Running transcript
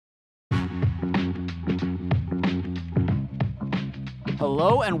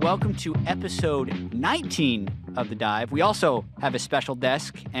Hello and welcome to episode 19 of The Dive. We also have a special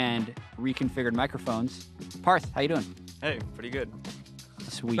desk and reconfigured microphones. Parth, how you doing? Hey, pretty good.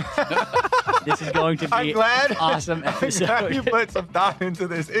 Sweet. This is going to be I'm glad. an awesome episode. I'm glad you put some thought into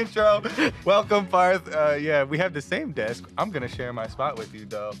this intro. Welcome, Parth. Yeah, we have the same desk. I'm going to share my spot with you,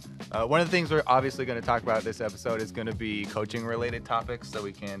 though. One of the things we're obviously going to talk about this episode is going to be coaching-related topics, so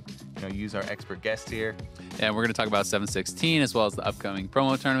we can, use our expert guest here. And we're going to talk about 716 as well as the upcoming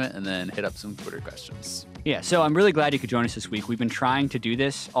promo tournament, and then hit up some Twitter questions. Yeah, so I'm really glad you could join us this week. We've been trying to do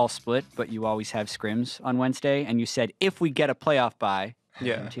this all split, but you always have scrims on Wednesday, and you said if we get a playoff bye from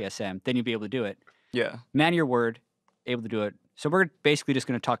TSM, then you'll be able to do it. Yeah. Man your word, able to do it. So we're basically just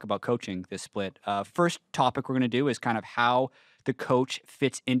going to talk about coaching this split. First topic we're going to do is kind of how the coach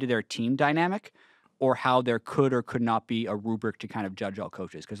fits into their team dynamic, or how there could or could not be a rubric to kind of judge all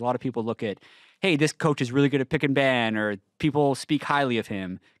coaches. Because a lot of people look at, hey, this coach is really good at pick and ban, or people speak highly of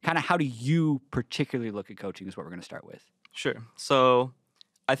him. Kind of how do you particularly look at coaching is what we're going to start with. Sure. So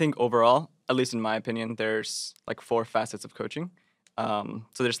I think overall, at least in my opinion, there's like 4 facets of coaching.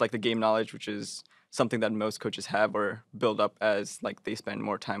 So there's like the game knowledge, which is something that most coaches have or build up as like they spend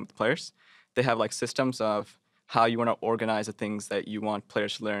more time with players. They have like systems of how you want to organize the things that you want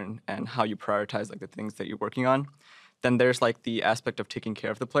players to learn and how you prioritize like the things that you're working on. Then there's like the aspect of taking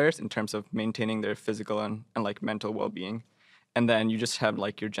care of the players in terms of maintaining their physical and like mental well-being. And then you just have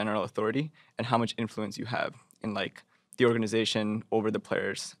like your general authority and how much influence you have in like the organization over the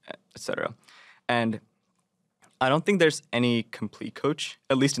players, etc. And I don't think there's any complete coach,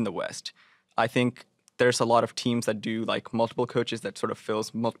 at least in the West. I think there's a lot of teams that do like multiple coaches that sort of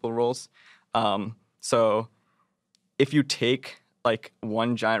fills multiple roles. So if you take like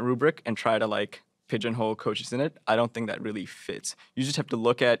one giant rubric and try to like pigeonhole coaches in it, I don't think that really fits. You just have to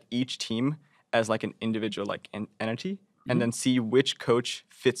look at each team as like an individual like entity and then see which coach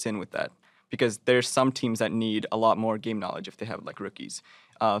fits in with that. Because there's some teams that need a lot more game knowledge if they have like rookies.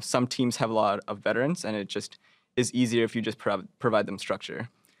 Some teams have a lot of veterans, and it just is easier if you just provide them structure.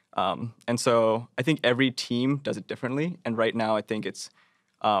 And so I think every team does it differently. And right now I think it's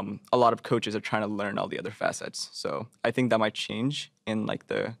a lot of coaches are trying to learn all the other facets. So I think that might change in like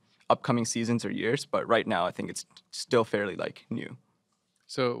the upcoming seasons or years. But right now I think it's still fairly like new.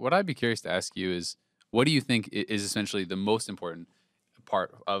 So what I'd be curious to ask you is, what do you think is essentially the most important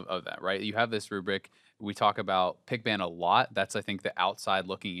part of that, right? You have this rubric. We talk about pick ban a lot. That's, I think, the outside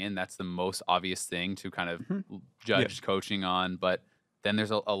looking in. That's the most obvious thing to kind of judge coaching on. But then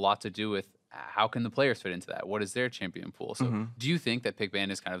there's a lot to do with how can the players fit into that? What is their champion pool? So do you think that pick ban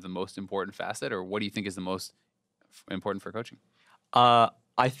is kind of the most important facet, or what do you think is the most important for coaching?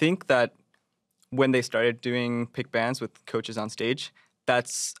 I think that when they started doing pick bans with coaches on stage,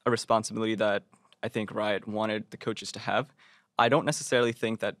 that's a responsibility that I think Riot wanted the coaches to have. I don't necessarily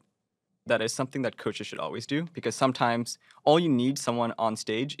think that that is something that coaches should always do, because sometimes all you need someone on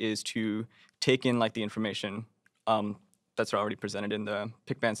stage is to take in like the information that's already presented in the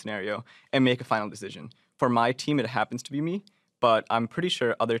pick ban scenario and make a final decision. For my team, it happens to be me, but I'm pretty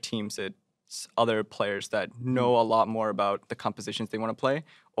sure other teams, it's other players that know a lot more about the compositions they want to play,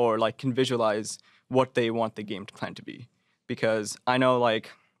 or like can visualize what they want the game to plan to be. Because I know,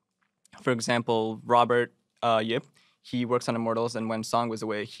 like, for example, Robert Yip, he works on Immortals, and when Song was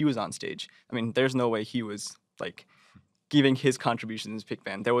away, he was on stage. I mean, there's no way he was like giving his contributions to pick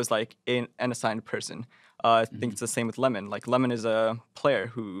ban. There was like an assigned person. I think it's the same with Lemon. Like, Lemon is a player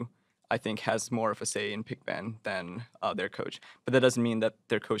who I think has more of a say in pick ban than their coach. But that doesn't mean that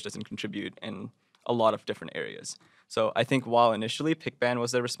their coach doesn't contribute in a lot of different areas. So I think while initially pick ban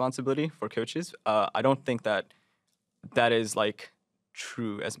was their responsibility for coaches, I don't think that that is like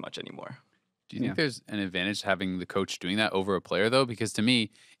true as much anymore. Do you think there's an advantage to having the coach doing that over a player, though? Because to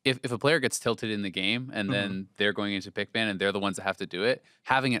me, if a player gets tilted in the game and then they're going into pick ban and they're the ones that have to do it,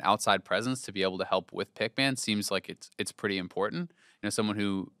 having an outside presence to be able to help with pick ban seems like it's pretty important. Someone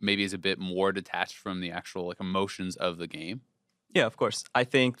who maybe is a bit more detached from the actual like emotions of the game. Yeah, of course. I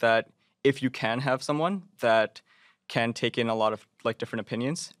think that if you can have someone that can take in a lot of like different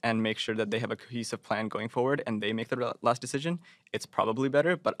opinions and make sure that they have a cohesive plan going forward and they make the last decision, it's probably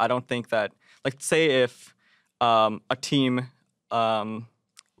better. But I don't think that, like, say if a team,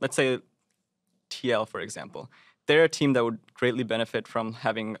 let's say TL, for example, they're a team that would greatly benefit from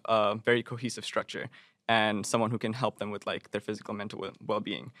having a very cohesive structure and someone who can help them with like their physical, mental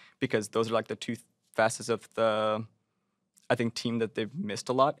well-being, because those are like the 2 facets of the, I think, team that they've missed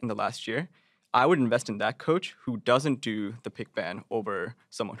a lot in the last year. I would invest in that coach who doesn't do the pick ban over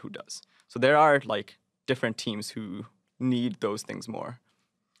someone who does. So there are like different teams who need those things more.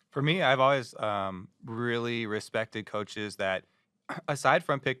 For me, I've always really respected coaches that aside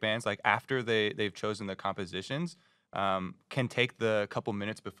from pick bans, like after they've chosen the compositions, can take the couple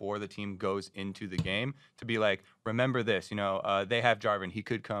minutes before the team goes into the game to be like, remember this, they have Jarvan, he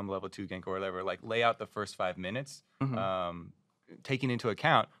could come level 2 gank or whatever, like lay out the first 5 minutes, taking into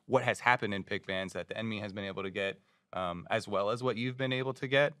account what has happened in pick bans that the enemy has been able to get, as well as what you've been able to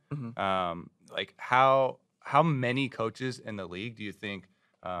get. Like how many coaches in the league do you think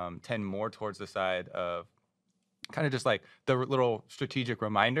tend more towards the side of kind of just like the little strategic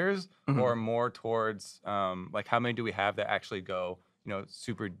reminders, or more towards like how many do we have that actually go,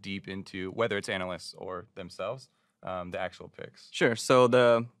 super deep into whether it's analysts or themselves, the actual picks? Sure. So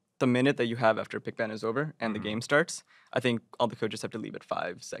the minute that you have after pick ban is over and the game starts, I think all the coaches have to leave at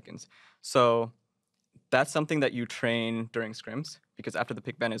 5 seconds. So that's something that you train during scrims, because after the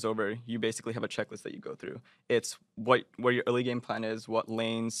pick ban is over, you basically have a checklist that you go through. It's where your early game plan is, what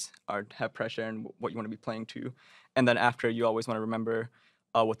lanes have pressure, and what you want to be playing to. And then after, you always want to remember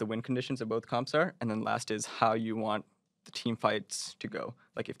what the win conditions of both comps are. And then last is how you want the team fights to go.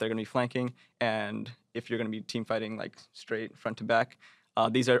 Like if they're going to be flanking, and if you're going to be team fighting like straight front to back.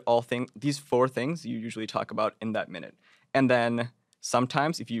 These are all these 4 things you usually talk about in that minute. And then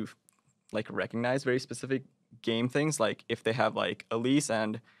sometimes if you like recognize very specific game things, like if they have like Elise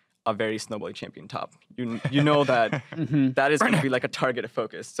and a very snowballing champion top, you know that that is going to be like a target of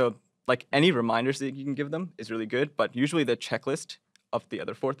focus. So like any reminders that you can give them is really good, but usually the checklist of the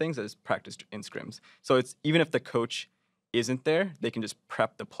other 4 things is practiced in scrims. So it's even if the coach isn't there, they can just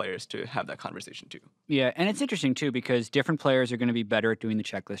prep the players to have that conversation too. Yeah, and it's interesting too because different players are going to be better at doing the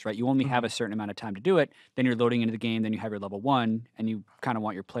checklist, right? You only have a certain amount of time to do it, then you're loading into the game, then you have your level 1, and you kind of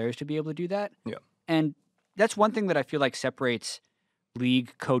want your players to be able to do that. Yeah. And that's one thing that I feel like separates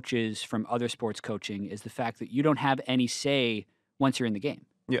league coaches from other sports coaching is the fact that you don't have any say once you're in the game,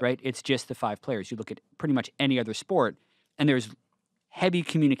 right? It's just the 5 players. You look at pretty much any other sport, and there's heavy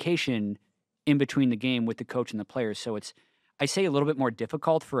communication in between the game with the coach and the players. So it's, I say, a little bit more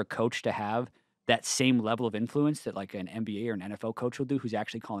difficult for a coach to have that same level of influence that like an NBA or an NFL coach will do who's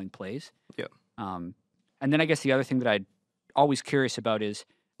actually calling plays. Yeah. And then I guess the other thing that I'd always curious about is,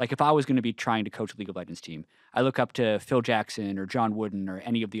 like, if I was going to be trying to coach a League of Legends team, I look up to Phil Jackson or John Wooden or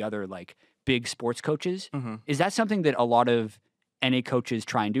any of the other like big sports coaches. Is that something that a lot of NA coaches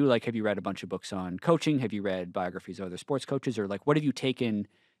try and do? Like, have you read a bunch of books on coaching? Have you read biographies of other sports coaches? Or like, what have you taken?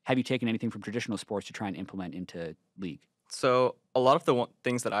 Have you taken anything from traditional sports to try and implement into League? So a lot of the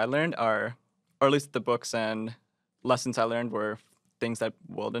things that I learned are, or at least the books and lessons I learned were things that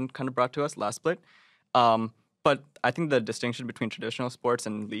Weldon kind of brought to us last split. But I think the distinction between traditional sports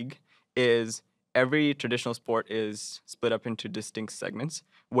and League is every traditional sport is split up into distinct segments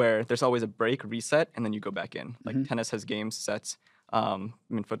where there's always a break, reset, and then you go back in. Like tennis has games, sets.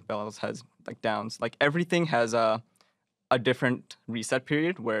 Football has like downs. Like everything has a different reset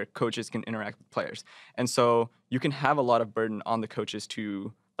period where coaches can interact with players. And so you can have a lot of burden on the coaches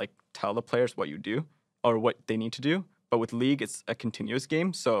to like tell the players what you do or what they need to do. But with League, it's a continuous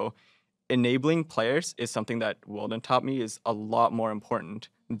game. So enabling players is something that Weldon taught me is a lot more important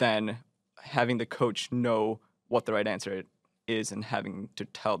than having the coach know what the right answer is and having to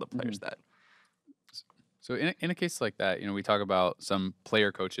tell the players that. So in a case like that, we talk about some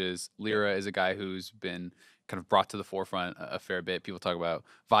player coaches. Lyra is a guy who's been kind of brought to the forefront a fair bit. People talk about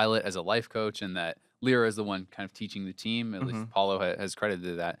Violet as a life coach and that Lyra is the one kind of teaching the team. At least Paulo has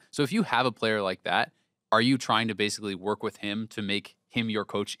credited that. So if you have a player like that, are you trying to basically work with him to make him your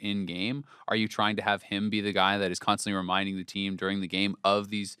coach in game? Are you trying to have him be the guy that is constantly reminding the team during the game of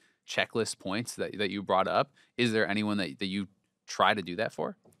these checklist points that you brought up? Is there anyone that you try to do that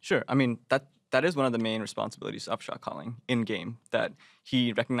for? Sure. I mean, that is one of the main responsibilities of shot calling in game, that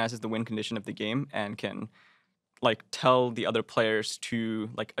he recognizes the win condition of the game and can like tell the other players to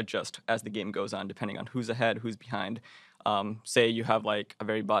like adjust as the game goes on, depending on who's ahead, who's behind. Say you have like a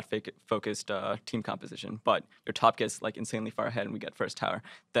very bot focused team composition, but your top gets like insanely far ahead and we get first tower.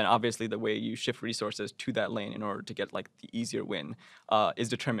 Then obviously the way you shift resources to that lane in order to get like the easier win is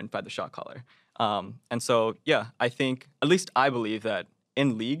determined by the shot caller. And so, yeah, I think, at least I believe that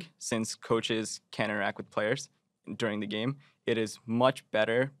in League, since coaches can interact with players during the game, it is much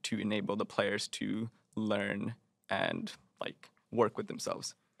better to enable the players to learn and like work with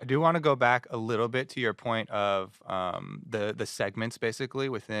themselves. I do want to go back a little bit to your point of the segments basically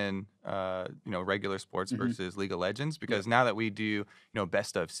within regular sports versus League of Legends, because now that we do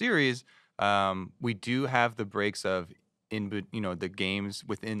best of series, we do have the breaks of the games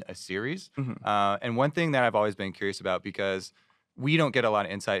within a series. And one thing that I've always been curious about, because we don't get a lot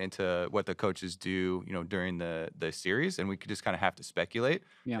of insight into what the coaches do during the series, and we could just kind of have to speculate.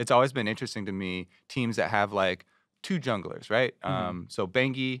 It's always been interesting to me, teams that have like two junglers, right? So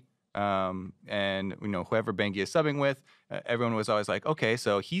Bengi and whoever Bengi is subbing with, everyone was always like, okay,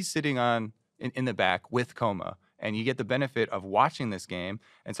 so he's sitting in the back with Coma, and you get the benefit of watching this game.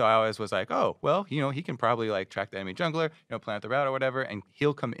 And so I always was like, oh, well, he can probably like track the enemy jungler, plant the route or whatever, and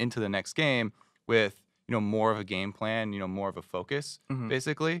he'll come into the next game with more of a game plan, more of a focus,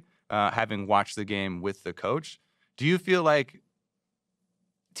 basically, having watched the game with the coach. Do you feel like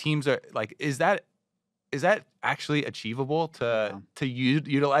teams are like, is that actually achievable to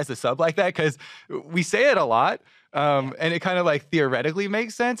utilize the sub like that? Because we say it a lot, and it kind of like theoretically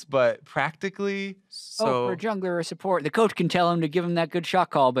makes sense, but practically. So for jungler or support, the coach can tell him to give him that good shot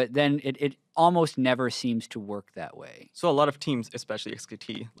call, but then it almost never seems to work that way. So a lot of teams, especially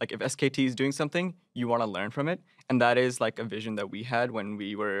SKT, like if SKT is doing something, you want to learn from it, and that is like a vision that we had when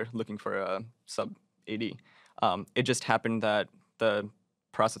we were looking for a sub AD. It just happened that the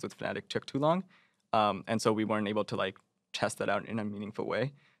process with Fnatic took too long. And so we weren't able to like test that out in a meaningful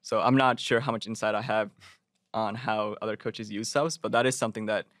way. So I'm not sure how much insight I have on how other coaches use subs, but that is something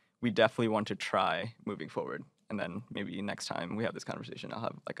that we definitely want to try moving forward. And then maybe next time we have this conversation, I'll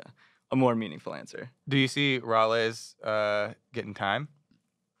have like a more meaningful answer. Do you see Raleigh getting time?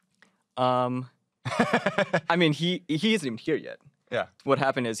 I mean, he isn't even here yet. Yeah. What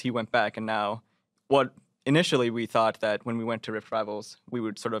happened is he went back, and now what initially we thought that when we went to Rift Rivals, we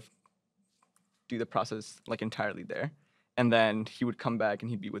would sort of do the process like entirely there, and then he would come back and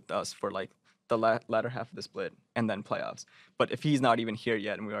he'd be with us for like the latter half of the split and then playoffs. But if he's not even here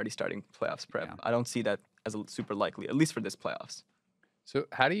yet and we're already starting playoffs prep, I don't see that as super likely, at least for this playoffs. So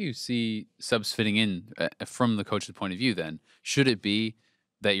how do you see subs fitting in from the coach's point of view then? Should it be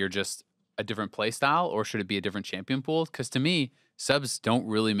that you're just a different play style, or should it be a different champion pool? Because to me, subs don't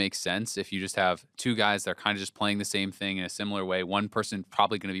really make sense if you just have two guys that are kind of just playing the same thing in a similar way. One person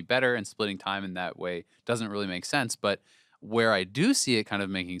probably going to be better, and splitting time in that way doesn't really make sense. But where I do see it kind of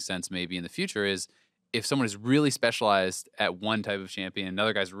making sense maybe in the future is if someone is really specialized at one type of champion,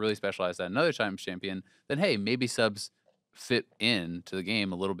 another guy's really specialized at another type of champion, then hey, maybe subs fit in to the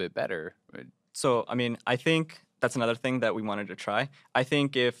game a little bit better. So, I mean, I think that's another thing that we wanted to try. I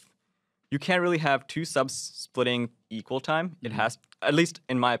think if you can't really have two subs splitting equal time. It has, at least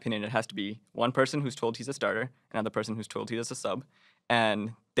in my opinion, it has to be one person who's told he's a starter, another person who's told he's a sub,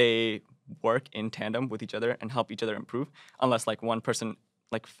 and they work in tandem with each other and help each other improve. Unless like one person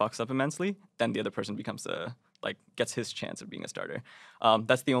like fucks up immensely, then the other person becomes gets his chance of being a starter.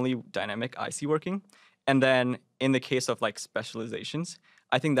 That's the only dynamic I see working. And then in the case of like specializations,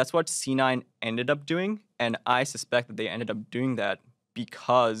 I think that's what C9 ended up doing, and I suspect that they ended up doing that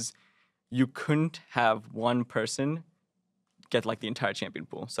because you couldn't have one person get like the entire champion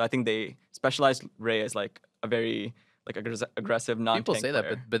pool. So I think they specialized Ray as like a very like aggressive non-tank People say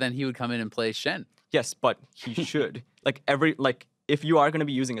player. that, but then he would come in and play Shen. Yes, but he should. If you are going to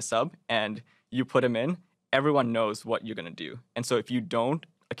be using a sub and you put him in, everyone knows what you're going to do. And so if you don't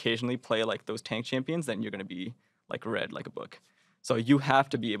occasionally play like those tank champions, then you're going to be like read like a book. So you have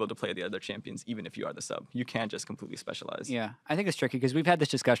to be able to play the other champions, even if you are the sub. You can't just completely specialize. Yeah, I think it's tricky because we've had this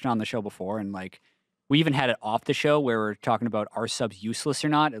discussion on the show before, and like we even had it off the show where we're talking about are subs useless or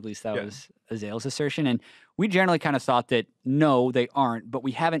not. At least that was Azale's assertion, and we generally kind of thought that no, they aren't. But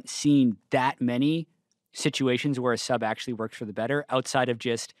we haven't seen that many situations where a sub actually works for the better, outside of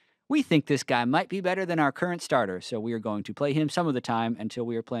just we think this guy might be better than our current starter, so we are going to play him some of the time until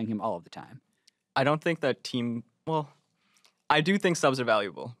we are playing him all of the time. I don't think that I do think subs are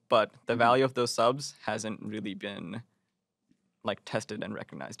valuable, but the value of those subs hasn't really been like tested and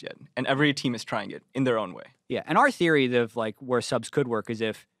recognized yet. And every team is trying it in their own way. Yeah, and our theory of like where subs could work is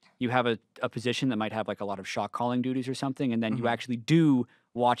if you have a position that might have like a lot of shot calling duties or something, and then you actually do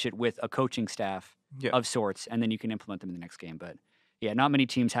watch it with a coaching staff of sorts, and then you can implement them in the next game. But yeah, not many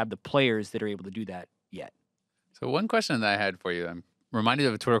teams have the players that are able to do that yet. So one question that I had for you, I'm reminded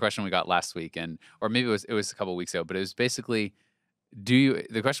of a Twitter question we got last week, or maybe it was a couple of weeks ago, but it was basically,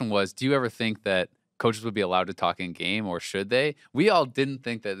 the question was, do you ever think that coaches would be allowed to talk in game, or should they? We all didn't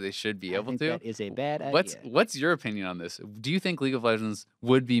think that they should be able to. That is a bad idea. What's your opinion on this? Do you think League of Legends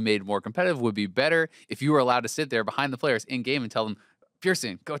would be made more competitive, would be better if you were allowed to sit there behind the players in game and tell them,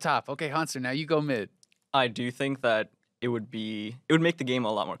 Pearson, go top. Okay, Hanser, now you go mid. I do think that it would make the game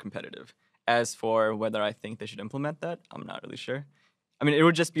a lot more competitive. As for whether I think they should implement that, I'm not really sure. I mean, it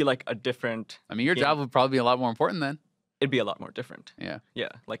would just be like a different... I mean, your job would probably be a lot more important then. It'd be a lot more different. Yeah. Yeah.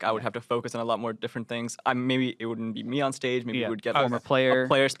 Like I would have to focus on a lot more different things. Maybe it wouldn't be me on stage. Maybe we would get a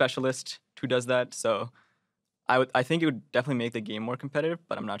player specialist who does that. So I think it would definitely make the game more competitive,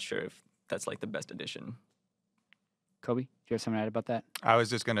 but I'm not sure if that's like the best addition. Kobe, do you have something to add about that? I was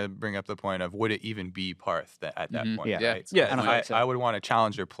just going to bring up the point of would it even be Parth at that point, Yeah. right? Yeah, I don't think so. I would want a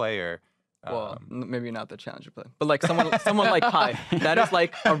challenger player. Well, maybe not the challenger player, but like someone like High. That is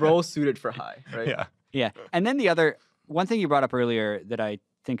like a role suited for High, right? Yeah. Yeah. And then the other one thing you brought up earlier that I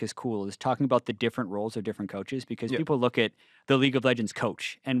think is cool is talking about the different roles of different coaches, because people look at the League of Legends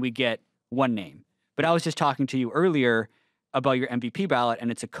coach and we get one name. But I was just talking to you earlier about your MVP ballot,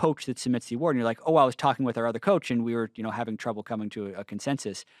 and it's a coach that submits the award, and you're like, oh, I was talking with our other coach and we were, having trouble coming to a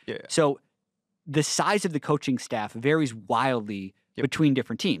consensus. Yeah. So the size of the coaching staff varies wildly between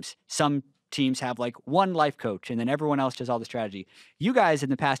different teams. Some teams have like one life coach and then everyone else does all the strategy. You guys in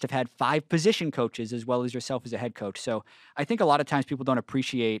the past have had 5 position coaches as well as yourself as a head coach. So I think a lot of times people don't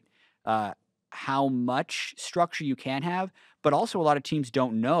appreciate how much structure you can have, but also a lot of teams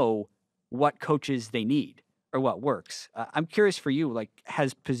don't know what coaches they need or what works. I'm curious for you, like,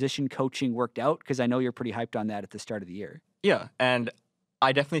 has position coaching worked out? Because I know you're pretty hyped on that at the start of the year. Yeah, and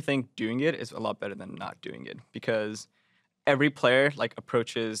I definitely think doing it is a lot better than not doing it, because every player like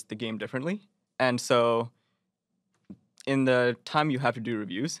approaches the game differently. And so in the time you have to do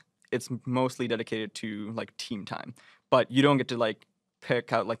reviews, it's mostly dedicated to like team time, but you don't get to like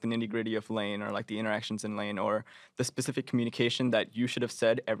pick out like the nitty-gritty of lane or like the interactions in lane or the specific communication that you should have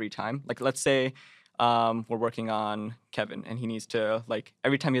said every time. Like, let's say we're working on Kevin and he needs to, like,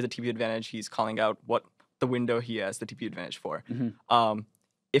 every time he has a TP advantage, he's calling out what the window he has the TP advantage for.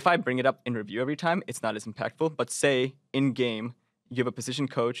 If I bring it up in review every time, it's not as impactful. But say in game, you have a position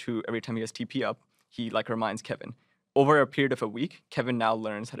coach who every time he has TP up, he like reminds Kevin. Over a period of a week, Kevin now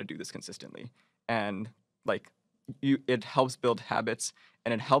learns how to do this consistently. And like it helps build habits,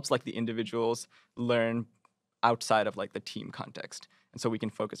 and it helps like the individuals learn outside of like the team context. And so we can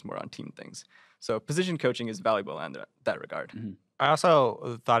focus more on team things. So position coaching is valuable in that regard. I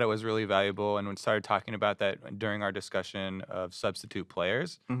also thought it was really valuable, and we started talking about that during our discussion of substitute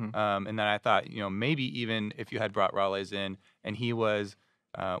players. And then I thought, maybe even if you had brought Raleigh in, and he was,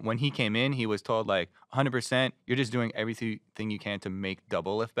 when he came in, he was told like 100%, you're just doing everything you can to make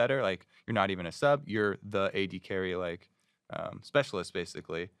double lift better. Like you're not even a sub, you're the AD carry like specialist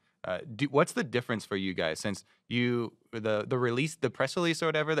basically. What's the difference for you guys since the press release or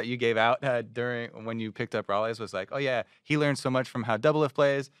whatever that you gave out during when you picked up Raleigh was like, oh yeah, he learned so much from how Doublelift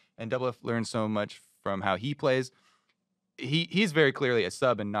plays, and Doublelift learns so much from how he plays. He's very clearly a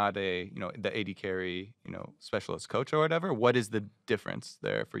sub and not the AD carry specialist coach or whatever. What is the difference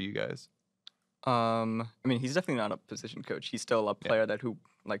there for you guys? I mean, he's definitely not a position coach. He's still a player who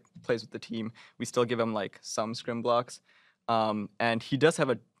like plays with the team. We still give him like some scrim blocks, and he does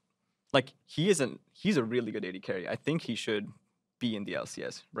have he's a really good AD carry. I think he should be in the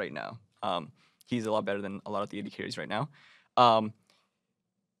LCS right now. He's a lot better than a lot of the AD carries right now.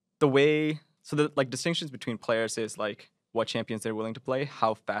 The distinctions between players is like what champions they're willing to play,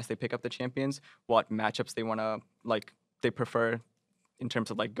 how fast they pick up the champions, what matchups they want to they prefer in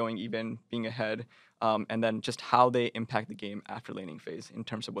terms of like going even, being ahead, and then just how they impact the game after laning phase in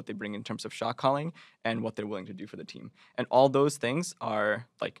terms of what they bring in terms of shot calling and what they're willing to do for the team. And all those things are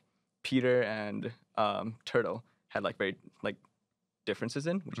like Peter and Turtle had like very like differences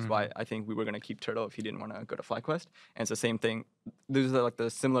in, which is why I think we were going to keep Turtle if he didn't want to go to FlyQuest. And it's the same thing. Those are like the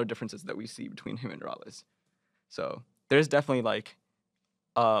similar differences that we see between him and Raleigh. So there's definitely like,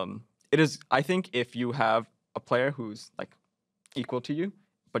 it is, I think if you have a player who's like equal to you,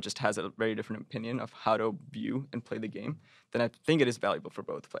 but just has a very different opinion of how to view and play the game, then I think it is valuable for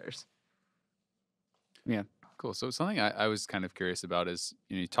both players. Yeah. Cool. So something I was kind of curious about is,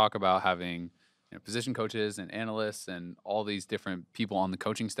 you talk about having position coaches and analysts and all these different people on the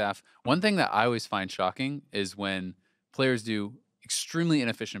coaching staff. One thing that I always find shocking is when players do extremely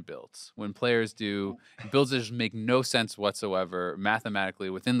inefficient builds, when players do builds that just make no sense whatsoever mathematically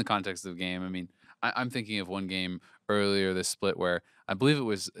within the context of the game. I mean, I'm thinking of one game earlier this split where I believe it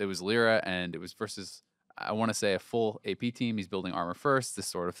was Lyra, and it was versus, I want to say, a full AP team. He's building armor first, this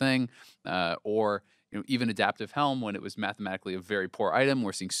sort of thing, or even adaptive helm when it was mathematically a very poor item.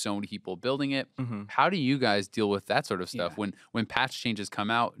 We're seeing so many people building it. How do you guys deal with that sort of stuff? When patch changes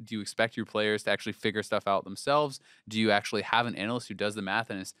come out, do you expect your players to actually figure stuff out themselves? Do you actually have an analyst who does the math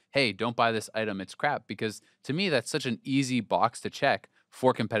and is, hey, don't buy this item, it's crap? Because to me, that's such an easy box to check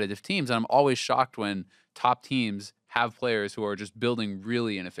for competitive teams. And I'm always shocked when top teams have players who are just building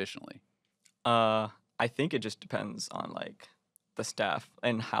really inefficiently. I think it just depends on like the staff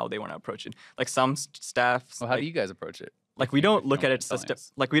and how they want to approach it. Like some staff. Well, how do you guys approach it? Like we don't look at it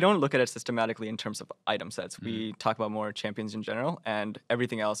we don't look at it systematically in terms of item sets. We talk about more champions in general, and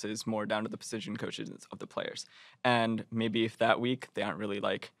everything else is more down to the position coaches of the players. And maybe if that week they aren't really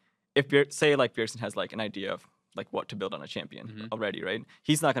like, if say like Pearson has like an idea of like what to build on a champion already, right?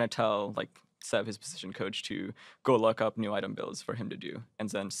 He's not going to tell like Sev, his position coach, to go look up new item builds for him to do. And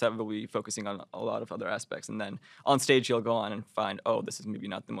then Sev will be focusing on a lot of other aspects. And then on stage, he'll go on and find, oh, this is maybe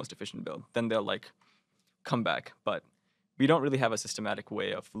not the most efficient build. Then they'll like come back. But we don't really have a systematic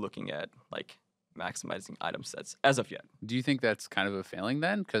way of looking at like maximizing item sets as of yet. Do you think that's kind of a failing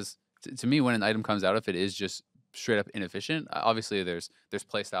then? Because to me, when an item comes out, if it is just straight up inefficient, obviously there's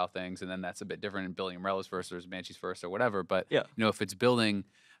playstyle things, and then that's a bit different in building umbrellas first or banshees first or whatever. But Yeah. you know, if it's building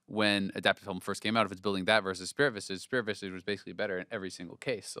when Adaptive Film first came out, if it's building that versus Spirit Visage was basically better in every single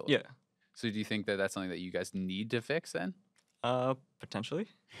case. So Yeah. So do you think that that's something that you guys need to fix then? Potentially.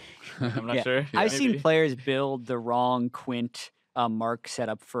 I'm not Yeah. sure. I've Maybe. seen players build the wrong Quint mark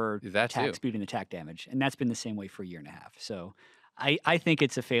setup for That attack too. speed and attack damage, and that's been the same way for a year and a half. So I think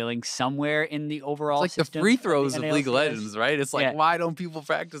it's a failing somewhere in the overall It's like the system free of the throws of League of NALCS. Legends, right? It's like, Yeah. why don't people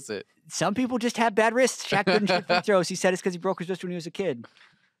practice it? Some people just have bad wrists. Shaq couldn't shoot free throws. He said it's because he broke his wrist when he was a kid.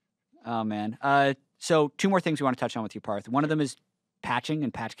 Oh, man. So 2 more things we want to touch on with you, Parth. One of them is patching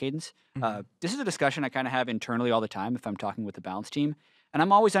and patch cadence. This is a discussion I kind of have internally all the time if I'm talking with the balance team. And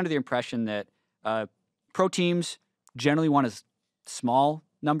I'm always under the impression that pro teams generally want as small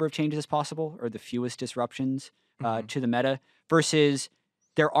number of changes as possible or the fewest disruptions to the meta versus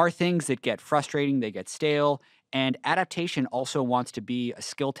there are things that get frustrating, they get stale, and adaptation also wants to be a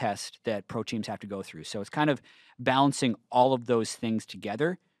skill test that pro teams have to go through. So it's kind of balancing all of those things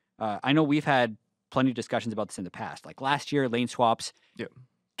together. I know we've had plenty of discussions about this in the past. Like last year, lane swaps,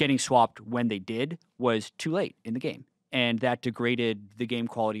 getting swapped when they did was too late in the game. And that degraded the game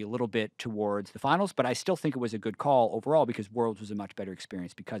quality a little bit towards the finals. But I still think it was a good call overall because Worlds was a much better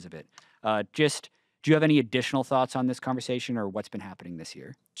experience because of it. Do you have any additional thoughts on this conversation or what's been happening this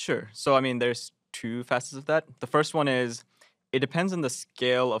year? Sure. So, I mean, there's 2 facets of that. The first one is it depends on the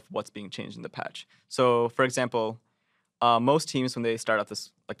scale of what's being changed in the patch. So, for example, most teams, when they start off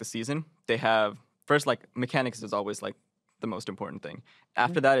this like the season, they have first like mechanics is always like the most important thing.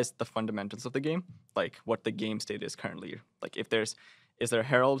 After that is the fundamentals of the game, like what the game state is currently. Like if is there a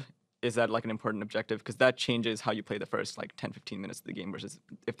herald? Is that like an important objective? Because that changes how you play the first like 10, 15 minutes of the game versus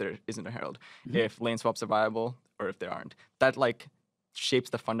if there isn't a herald. If lane swaps are viable or if there aren't. That like shapes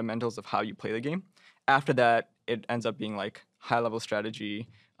the fundamentals of how you play the game. After that, it ends up being like high level strategy,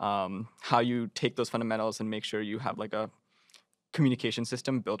 how you take those fundamentals and make sure you have like a communication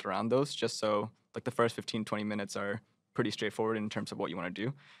system built around those, just so like the first 15, 20 minutes are pretty straightforward in terms of what you want to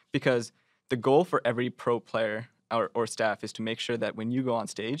do. Because the goal for every pro player or staff is to make sure that when you go on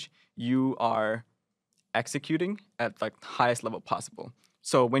stage, you are executing at like the highest level possible.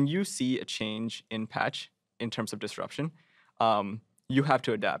 So when you see a change in patch in terms of disruption, you have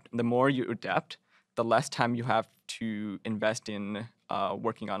to adapt. And the more you adapt, the less time you have to invest in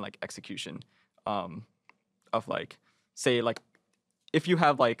working on like execution of like, say like, if you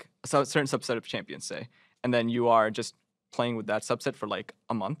have like a certain subset of champions, say, and then you are just playing with that subset for like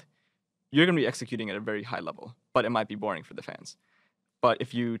a month, you're going to be executing at a very high level, but it might be boring for the fans. But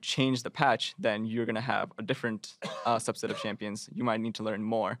if you change the patch, then you're going to have a different subset of champions. You might need to learn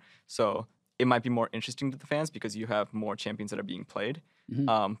more. So it might be more interesting to the fans because you have more champions that are being played.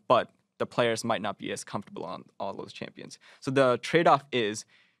 But the players might not be as comfortable on all those champions. So the trade-off is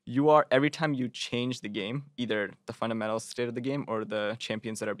every time you change the game, either the fundamental state of the game or the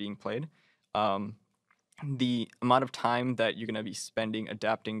champions that are being played, the amount of time that you're going to be spending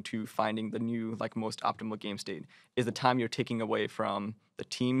adapting to finding the new, like, most optimal game state is the time you're taking away from the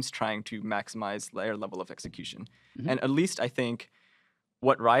teams trying to maximize their level of execution. And at least I think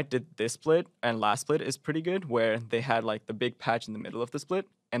what Riot did this split and last split is pretty good, where they had, like, the big patch in the middle of the split,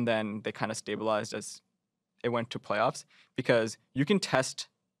 and then they kind of stabilized as it went to playoffs, because you can test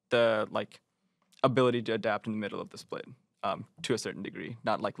the, like, ability to adapt in the middle of the split. To a certain degree,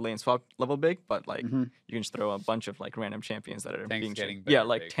 not like lane swap level big, but like you can just throw a bunch of like random champions that are Tanks being getting changed. better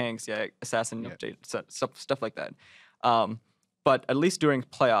Like big. tanks, assassin update, stuff like that. But at least during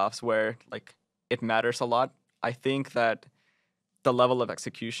playoffs, where like it matters a lot, I think that the level of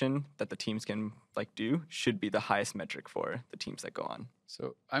execution that the teams can like do should be the highest metric for the teams that go on.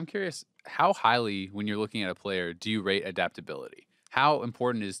 So I'm curious, how highly, when you're looking at a player, do you rate adaptability? How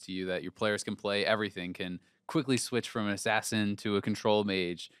important is to you that your players can play everything, can quickly switch from an assassin to a control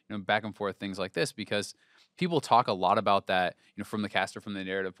mage, back and forth, things like this? Because people talk a lot about that, from the caster, from the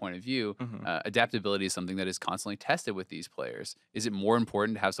narrative point of view. Adaptability is something that is constantly tested with these players. Is it more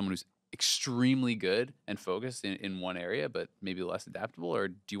important to have someone who's extremely good and focused in one area, but maybe less adaptable, or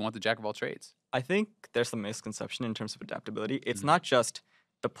do you want the jack of all trades? I think there's some misconception in terms of adaptability. It's not just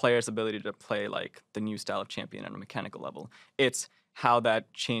the player's ability to play like the new style of champion on a mechanical level. It's how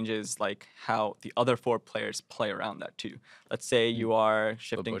that changes like how the other 4 players play around that too. Let's say you are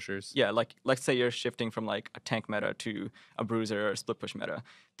shifting. pushers. Yeah, like let's say you're shifting from like a tank meta to a bruiser or a split push meta.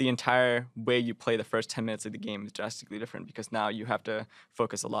 The entire way you play the first 10 minutes of the game is drastically different because now you have to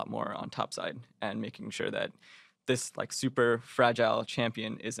focus a lot more on top side and making sure that this like super fragile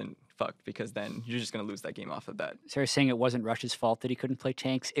champion isn't fucked, because then you're just gonna lose that game off of that. So you're saying it wasn't Rush's fault that he couldn't play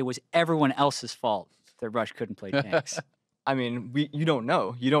tanks? It was everyone else's fault that Rush couldn't play tanks. I mean, you don't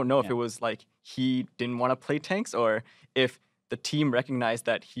know. You don't know if Yeah. it was like he didn't want to play tanks or if the team recognized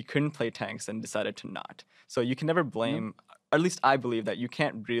that he couldn't play tanks and decided to not. So you can never blame, or at least I believe that you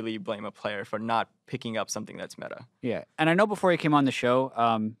can't really blame a player for not picking up something that's meta. Yeah, and I know before he came on the show,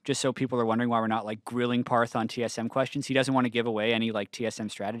 just so people are wondering why we're not like grilling Parth on TSM questions, he doesn't want to give away any like TSM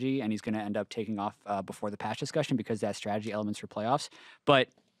strategy, and he's going to end up taking off before the patch discussion because that's strategy elements for playoffs. But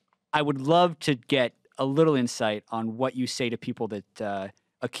I would love to get a little insight on what you say to people that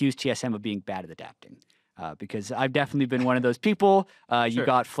accuse TSM of being bad at adapting. Because I've definitely been one of those people. You Sure.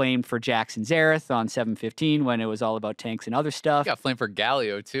 got flamed for Jackson Zareth on 7:15 when it was all about tanks and other stuff. You got flamed for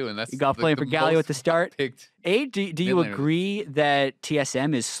Galio too, and that's You got flamed for Galio at the start. Picked. A, do you mid laner. agree that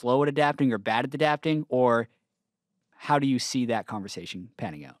TSM is slow at adapting or bad at adapting, or how do you see that conversation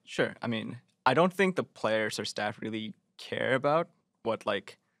panning out? Sure. I mean, I don't think the players or staff really care about what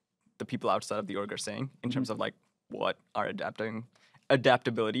like the people outside of the org are saying in terms of like what our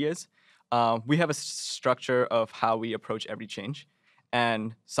adaptability is. We have a structure of how we approach every change,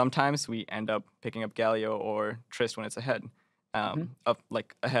 and sometimes we end up picking up Galio or Trist when it's ahead,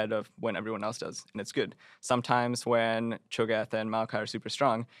 ahead of when everyone else does, and it's good. Sometimes when Cho'Gath and Maokai are super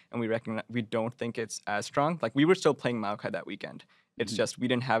strong, and we don't think it's as strong, like we were still playing Maokai that weekend. It's just we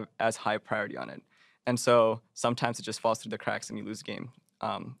didn't have as high priority on it, and so sometimes it just falls through the cracks and you lose the game,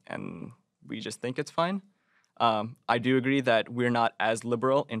 and we just think it's fine. I do agree that we're not as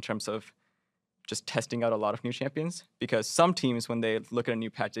liberal in terms of just testing out a lot of new champions, because some teams, when they look at a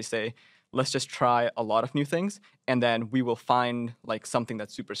new patch, they say, let's just try a lot of new things, and then we will find like something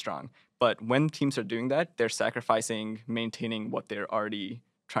that's super strong. But when teams are doing that, they're sacrificing maintaining what they're already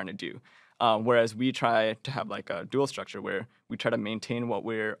trying to do. Whereas we try to have like a dual structure where we try to maintain what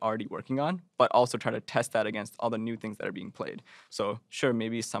we're already working on, but also try to test that against all the new things that are being played. So sure,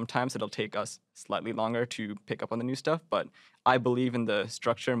 maybe sometimes it'll take us slightly longer to pick up on the new stuff, but I believe in the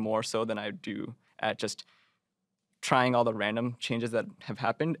structure more so than I do at just trying all the random changes that have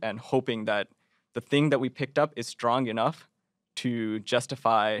happened and hoping that the thing that we picked up is strong enough to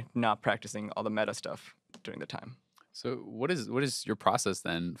justify not practicing all the meta stuff during the time. So what is your process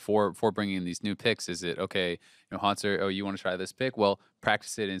then for bringing in these new picks? Is it okay, Hansel, oh, you want to try this pick? Well,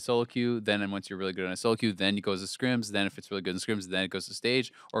 practice it in solo queue. Then once you're really good in a solo queue, then it goes to scrims. Then if it's really good in scrims, then it goes to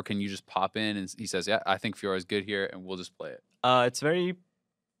stage. Or can you just pop in and he says, yeah, I think Fiora is good here, and we'll just play it? It's very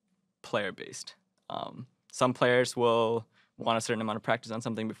player based. Some players will want a certain amount of practice on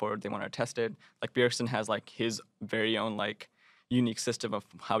something before they want to test it. Like Bjergsen has like his very own like unique system of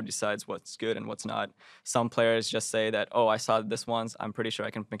how he decides what's good and what's not. Some players just say that, oh, I saw this once, I'm pretty sure I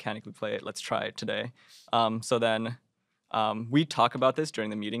can mechanically play it, let's try it today. So then we talk about this during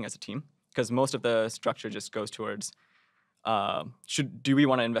the meeting as a team, because most of the structure just goes towards, do we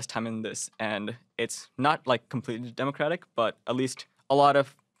want to invest time in this? And it's not like completely democratic, but at least a lot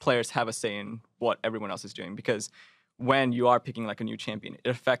of players have a say in what everyone else is doing, because when you are picking like a new champion, it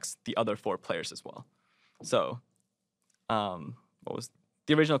affects the other 4 players as well. So what was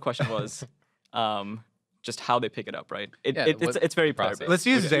the original question was just how they pick it up, right? It's very player based. Let's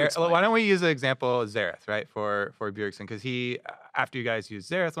use Zareth. explain. Why don't we use the example of Zareth, right, for Bjergsen? Because he, after you guys used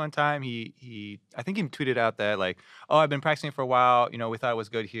Zareth one time, he I think he tweeted out that like, oh, I've been practicing for a while. We thought it was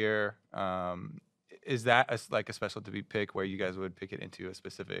good here. Is that like a special to be pick where you guys would pick it into a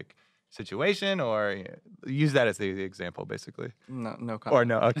specific situation, or use that as the example, basically? No comment. Or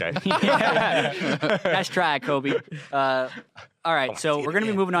no? Okay. Nice try, Kobe. All right, so we're going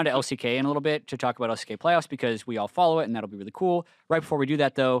to be moving on to LCK in a little bit to talk about LCK playoffs because we all follow it, and that'll be really cool. Right before we do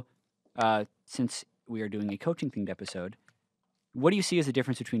that, though, since we are doing a coaching-themed episode, what do you see as the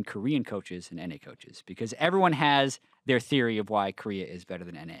difference between Korean coaches and NA coaches? Because everyone has their theory of why Korea is better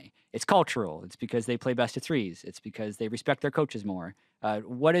than NA. It's cultural. It's because they play best of threes. It's because they respect their coaches more.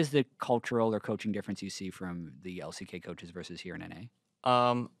 What is the cultural or coaching difference you see from the LCK coaches versus here in NA?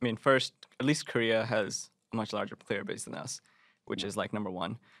 I mean, first, at least Korea has a much larger player base than us, which is like number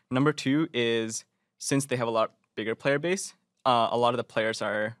 1. Number 2 is, since they have a lot bigger player base, a lot of the players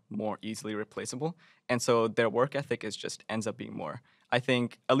are more easily replaceable. And so their work ethic is just ends up being more. I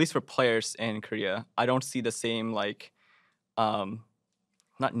think, at least for players in Korea, I don't see the same like,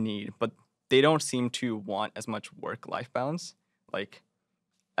 not need, but they don't seem to want as much work-life balance. like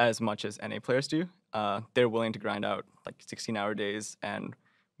as much as NA players do. They're willing to grind out like 16-hour days and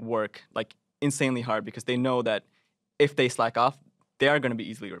work like insanely hard because they know that if they slack off, they are going to be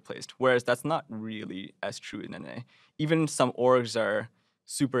easily replaced. Whereas that's not really as true in NA. Even some orgs are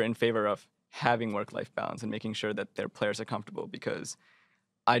super in favor of having work-life balance and making sure that their players are comfortable, because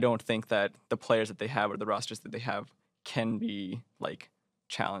I don't think that the players that they have or the rosters that they have can be like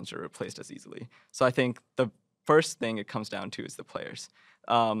challenged or replaced as easily. So I think the first thing it comes down to is the players.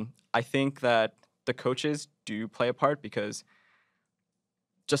 I think that the coaches do play a part, because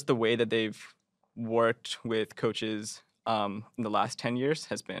just the way that they've worked with coaches in the last 10 years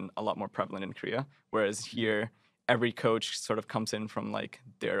has been a lot more prevalent in Korea. Whereas here, every coach sort of comes in from like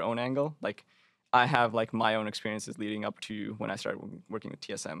their own angle. Like I have like my own experiences leading up to when I started working with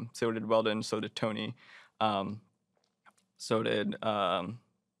TSM. So did Weldon, so did Tony, so did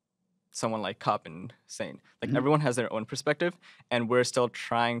someone like Cop and Sane. Like everyone has their own perspective, and we're still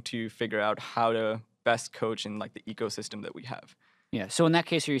trying to figure out how to best coach in like the ecosystem that we have. Yeah. So in that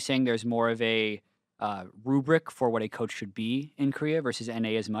case, are you saying there's more of a rubric for what a coach should be in Korea versus NA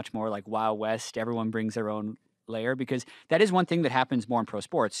is much more like Wild West? Everyone brings their own layer, because that is one thing that happens more in pro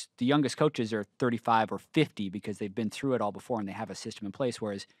sports. The youngest coaches are 35 or 50 because they've been through it all before and they have a system in place,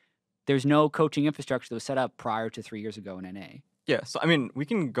 whereas there's no coaching infrastructure that was set up prior to 3 years ago in NA. Yeah, so I mean, we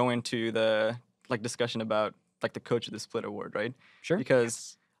can go into the like discussion about like the coach of the split award, right? Sure.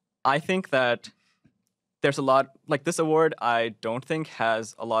 Because I think that there's a lot like this award. I don't think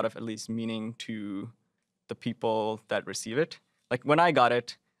has a lot of at least meaning to the people that receive it. Like when I got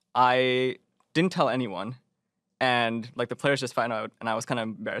it, I didn't tell anyone, and like the players just found out, and I was kind of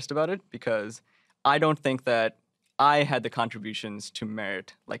embarrassed about it because I don't think that I had the contributions to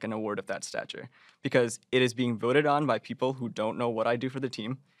merit like an award of that stature, because it is being voted on by people who don't know what I do for the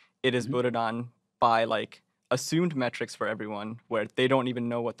team. It is voted on by like assumed metrics for everyone, where they don't even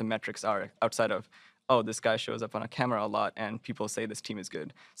know what the metrics are outside of, oh, this guy shows up on a camera a lot and people say this team is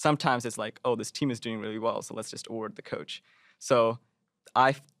good. Sometimes it's like, oh, this team is doing really well, so let's just award the coach. So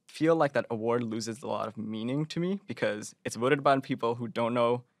I feel like that award loses a lot of meaning to me because it's voted by people who don't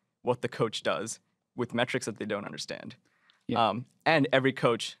know what the coach does with metrics that they don't understand. Yeah. And every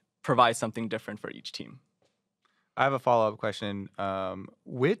coach provides something different for each team. I have a follow-up question.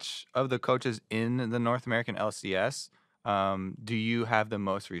 Which of the coaches in the North American LCS do you have the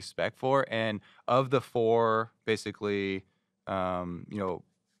most respect for? And of the four, basically,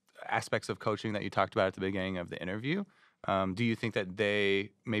 aspects of coaching that you talked about at the beginning of the interview, do you think that they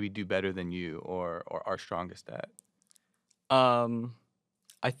maybe do better than you or are strongest at?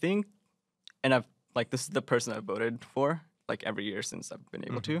 I think, and I've like this is the person I've voted for like every year since I've been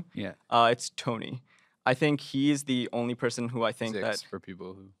able to. Yeah. It's Tony. I think he's the only person who I think Zix, that for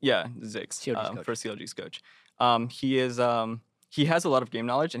people who Zix CLG's coach. for CLG's coach. He has a lot of game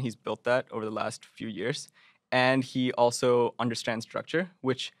knowledge, and he's built that over the last few years. And he also understands structure,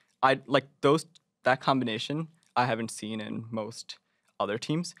 which I like that combination I haven't seen in most other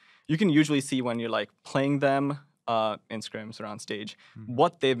teams. You can usually see when you're like playing them in scrims or on stage,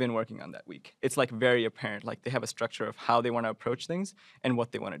 what they've been working on that week. It's like very apparent, like they have a structure of how they want to approach things and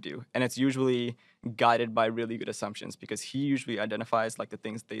what they want to do. And it's usually guided by really good assumptions, because he usually identifies like the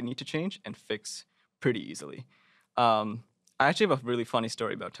things they need to change and fix pretty easily. I actually have a really funny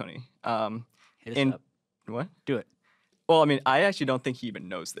story about Tony. Hit us up. What? Do it. Well, I mean, I actually don't think he even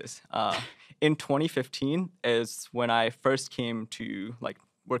knows this. In 2015 is when I first came to like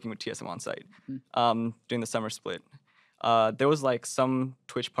working with TSM on site, doing the summer split. There was like some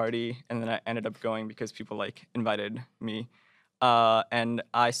Twitch party, and then I ended up going because people like invited me. And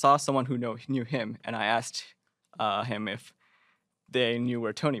I saw someone who knew him, and I asked him if they knew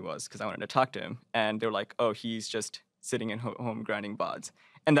where Tony was, because I wanted to talk to him. And they were like, oh, he's just sitting in home grinding bods.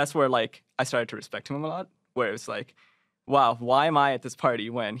 And that's where like I started to respect him a lot, where it was like, wow, why am I at this party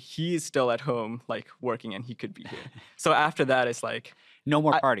when he's still at home like working and he could be here? So after that, it's like, No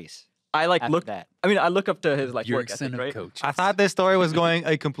more parties. I like after look. that. I mean, I look up to his like you're work ethic, right? coach. I thought this story was going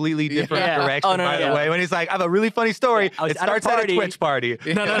a completely different Yeah. direction, Oh, no, by no, the way. When he's like, I have a really funny story. Yeah, I was it at a starts at a party. Twitch party.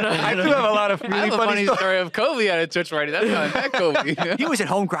 No. I do have a lot of I really have a funny stories. story of Kobe at a Twitch party. That's not that Kobe. He was at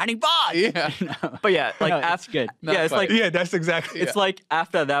home grinding bots. Yeah. No. But yeah, like No, it's after good. Not yeah, it's quite. like Yeah, that's exactly. it's like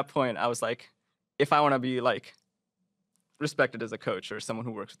after that point, I was like, if I want to be like respected as a coach or someone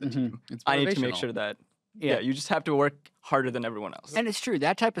who works with the team, It's I need to make motivational. sure that Yeah. you just have to work harder than everyone else. And it's true.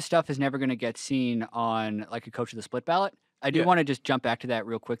 That type of stuff is never going to get seen on like a coach of the split ballot. I do Yeah. want to just jump back to that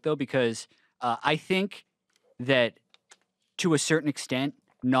real quick, though, because I think that to a certain extent,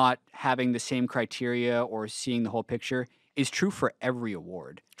 not having the same criteria or seeing the whole picture is true for every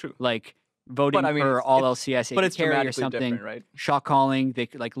award. True. Like voting I mean, for it's- all it's- LCS but AD it's carry or dramatically something. different, right? Shot calling, they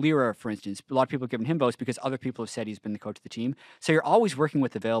like Lyra, for instance. A lot of people have given him votes because other people have said he's been the coach of the team. So you're always working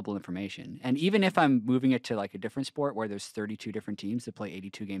with available information. And even if I'm moving it to like a different sport where there's 32 different teams that play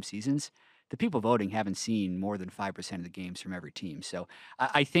 82 game seasons, the people voting haven't seen more than 5% of the games from every team. So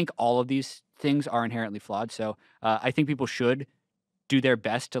I think all of these things are inherently flawed. So I think people should do their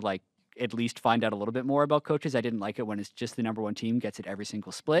best to like at least find out a little bit more about coaches. I didn't like it when it's just the number one team gets it every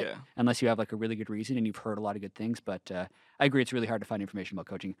single split, Yeah. unless you have like a really good reason and you've heard a lot of good things. But I agree, it's really hard to find information about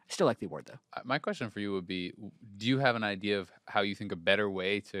coaching. I still like the award though. My question for you would be, do you have an idea of how you think a better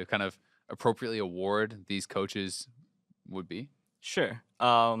way to kind of appropriately award these coaches would be? Sure.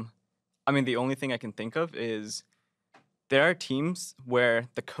 I mean, the only thing I can think of is there are teams where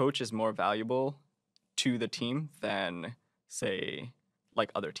the coach is more valuable to the team than, say, like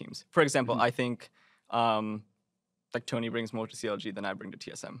other teams. For example, I think like Tony brings more to CLG than I bring to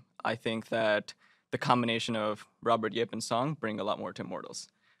TSM. I think that the combination of Robert Yip and Song bring a lot more to Immortals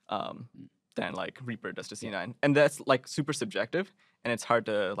than like Reaper does to C9. And that's like super subjective, and it's hard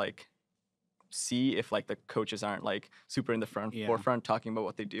to like see if like the coaches aren't like super in the forefront talking about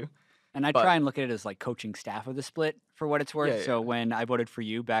what they do. And I But- try and look at it as like coaching staff of the split for what it's worth. Yeah, So yeah. when I voted for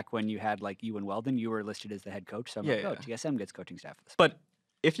you back when you had like you and Weldon, you were listed as the head coach. So I'm Yeah, like, oh, TSM gets coaching staff of the split. But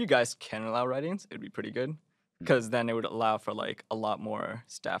if you guys can allow write-ins, it'd be pretty good, because then it would allow for like a lot more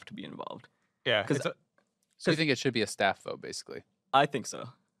staff to be involved. Yeah, 'Cause- it's a- So you think it should be a staff vote, basically? I think so.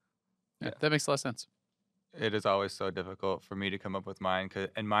 Yeah, that makes a lot of sense. it is always so difficult for me to come up with mine,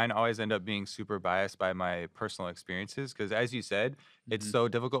 and mine always end up being super biased by my personal experiences. Because as you said, it's Mhm. so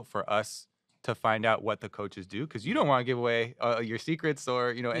difficult for us to find out what the coaches do, because you don't want to give away your secrets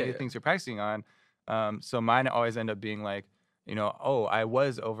or any Yeah, of the yeah. things you're practicing on. So mine always end up being like, oh, I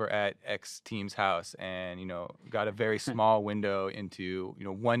was over at X team's house and got a very small window into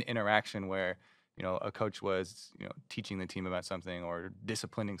one interaction where a coach was teaching the team about something or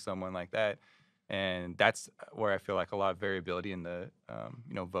disciplining someone like that. And that's where I feel like a lot of variability in the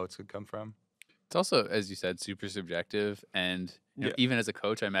votes could come from. It's also, as you said, super subjective, and Yeah. even as a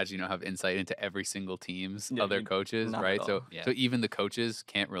coach, I imagine you don't have insight into every single team's Yeah, other you- coaches, not at right? So, all. Yeah. so even the coaches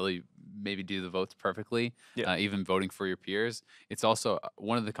can't really maybe do the votes perfectly. Yeah. Even voting for your peers, it's also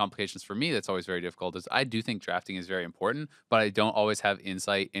one of the complications for me that's always very difficult. Is I do think drafting is very important, but I don't always have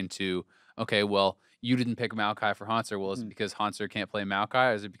insight into. Okay, well, you didn't pick Maokai for Hanser. Well, is it because Hanser can't play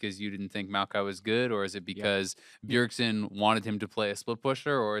Maokai? Or is it because you didn't think Maokai was good? Or is it because Bjergsen wanted him to play a split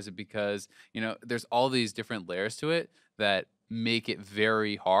pusher? Or is it because, there's all these different layers to it that make it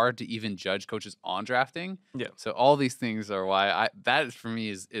very hard to even judge coaches on drafting. Yeah. So all these things are why that for me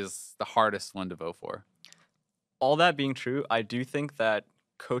is the hardest one to vote for. All that being true, I do think that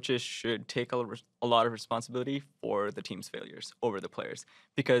coaches should take a lot of responsibility for the team's failures over the players,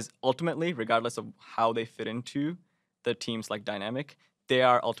 because ultimately, regardless of how they fit into the team's like dynamic, they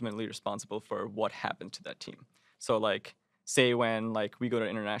are ultimately responsible for what happened to that team. So like, say when like we go to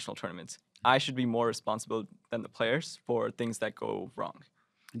international tournaments, I should be more responsible than the players for things that go wrong.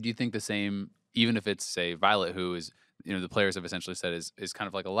 Do you think the same, even if it's, say, Violet, who is, the players have essentially said is kind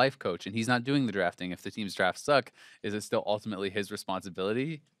of like a life coach, and he's not doing the drafting. If the team's drafts suck, is it still ultimately his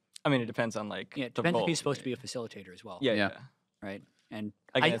responsibility? I mean, it depends on like Yeah, it the depends if role. he's supposed to be a facilitator as well. Yeah, Yeah. yeah. Right. And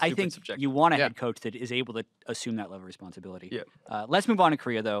Again, I it's super think subjective. you want a Yeah. head coach that is able to assume that level of responsibility. Yeah. Let's move on to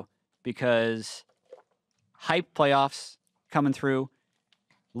Korea, though, because hype playoffs coming through.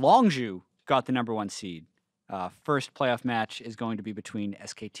 Longju got the number one seed. First playoff match is going to be between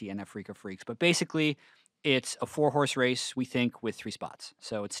SKT and Afrika Freaks. But basically, it's a 4-horse race, we think, with 3 spots.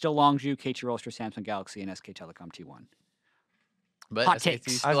 So it's still Longju, KT Rolster, Samsung Galaxy, and SK Telecom T1. But Hot SKT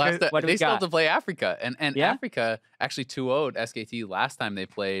takes. still has to, What do we they still have got? to play Africa, and Yeah? Africa actually 2-0'd SKT last time they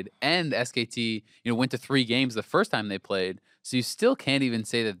played, and SKT went to 3 games the first time they played. So you still can't even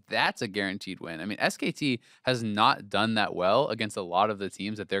say that that's a guaranteed win. I mean, SKT has not done that well against a lot of the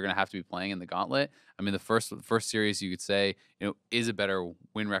teams that they're going to have to be playing in the gauntlet. I mean, the first series you could say is a better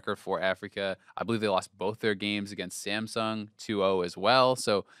win record for Africa. I believe they lost both their games against Samsung 2-0 as well.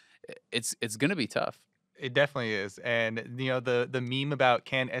 So it's going to be tough. It definitely is. And the meme about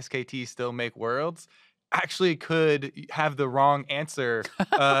can SKT still make worlds actually could have the wrong answer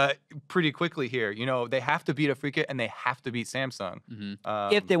pretty quickly here. They have to beat Afrika and they have to beat Samsung.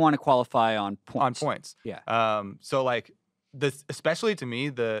 If they want to qualify on points. On points. Yeah. So like this, especially to me,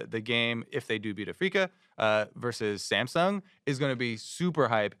 the game, if they do beat Afrika versus Samsung, is going to be super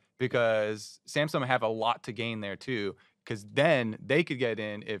hype, because Samsung have a lot to gain there too, because then they could get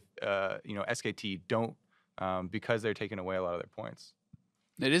in if SKT don't, because they're taking away a lot of their points.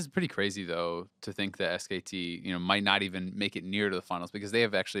 It is pretty crazy though to think that SKT, might not even make it near to the finals because they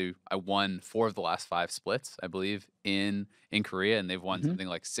have actually won 4 of the last 5 splits, I believe, in Korea, and they've won something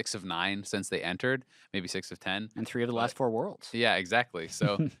like 6 of 9 since they entered, maybe 6 of 10, and 3 of the but last 4 worlds. yeah, exactly.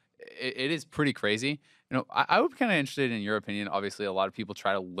 So it is pretty crazy. I would be kind of interested in your opinion. Obviously, a lot of people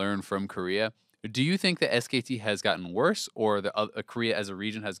try to learn from Korea. Do you think that SKT has gotten worse, or the Korea as a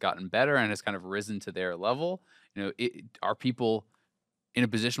region has gotten better and has kind of risen to their level? Are people in a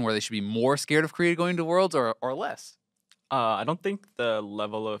position where they should be more scared of Korea going to Worlds or less? I don't think the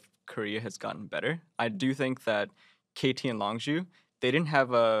level of Korea has gotten better. I do think that KT and Longju, they didn't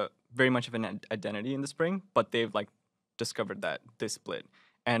have a very much of an identity in the spring, but they've like discovered that this split.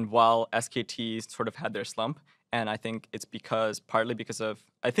 And while SKT sort of had their slump, and I think it's partly because of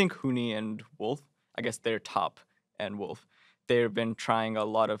I think Huni and Wolf, I guess they're Top and Wolf. They've been trying a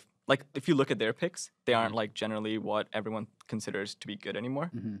lot of like if you look at their picks, they aren't like generally what everyone considers to be good anymore.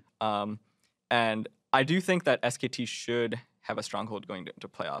 And I do think that SKT should have a stronghold going into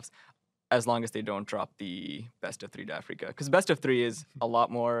playoffs, as long as they don't drop the best of 3 to Africa. Because best of 3 is a lot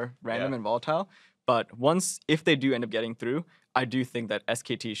more random and volatile. But if they do end up getting through, I do think that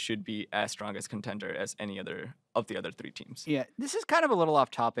SKT should be as strong as contender as any other of the other 3 teams. Yeah, this is kind of a little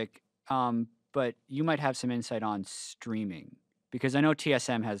off topic, but you might have some insight on streaming. Because I know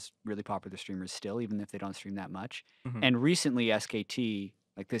TSM has really popular streamers still, even if they don't stream that much. And recently, SKT,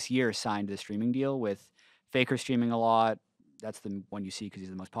 like this year, signed a streaming deal with Faker streaming a lot. That's the one you see because he's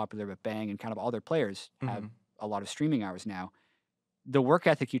the most popular, but Bang and kind of all their players have a lot of streaming hours now. The work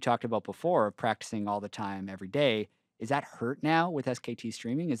ethic you talked about before of practicing all the time, every day, is that hurt now with SKT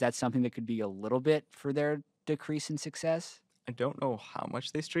streaming? Is that something that could be a little bit for their decrease in success? I don't know how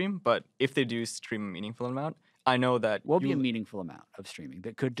much they stream, but if they do stream a meaningful amount, I know that What would be a meaningful amount of streaming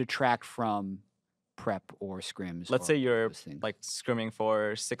that could detract from prep or scrims? Let's say you're those things? like scrimming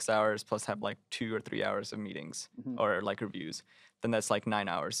for 6 hours plus have like 2 or 3 hours of meetings or like reviews, then that's like 9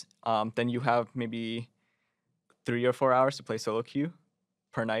 hours. Then you have maybe 3 or 4 hours to play solo queue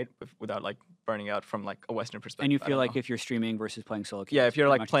per night without like burning out from like a Western perspective. And you feel like if you're streaming versus playing solo queue, yeah, it's if you're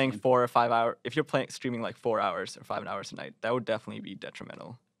pretty like much the playing same? 4 or 5 hours, if you're streaming like 4 hours or 5 hours a night, that would definitely be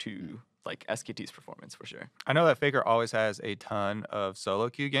detrimental to like SKT's performance for sure. I know that Faker always has a ton of solo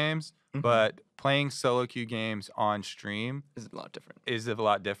queue games, but playing solo queue games on stream Is a lot different. is a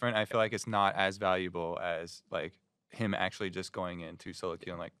lot different. I feel like it's not as valuable as like him actually just going into solo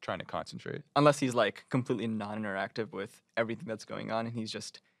queue and like trying to concentrate. Unless he's like completely non-interactive with everything that's going on and he's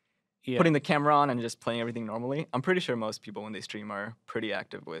just Yeah. putting the camera on and just playing everything normally. I'm pretty sure most people when they stream are pretty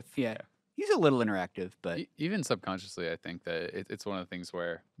active with. Yeah. He's a little interactive, but Even subconsciously, I think that it's one of the things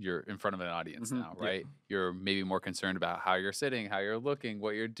where you're in front of an audience now, right? You're maybe more concerned about how you're sitting, how you're looking,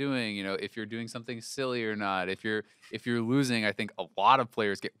 what you're doing. If you're doing something silly or not. If you're losing, I think a lot of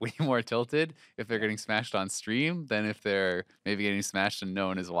players get way more tilted if they're getting smashed on stream than if they're maybe getting smashed and no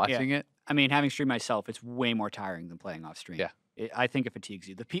one is watching it. I mean, having streamed myself, it's way more tiring than playing off stream. Yeah. I think it fatigues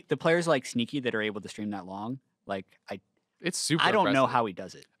you. The players like Sneaky that are able to stream that long, like It's super. I don't know impressive. how he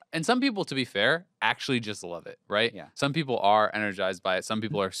does it. And some people, to be fair, actually just love it, right? Yeah. Some people are energized by it. Some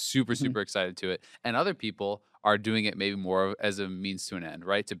people are super, super excited to it. And other people are doing it maybe more as a means to an end,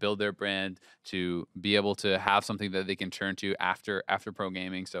 right? To build their brand, to be able to have something that they can turn to after pro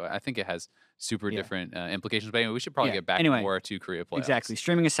gaming. So I think it has super different implications. But anyway, we should probably get back more to Korea playoffs. Exactly.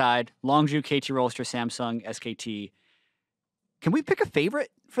 Streaming aside, Longju, KT Rolster, Samsung, SKT. Can we pick a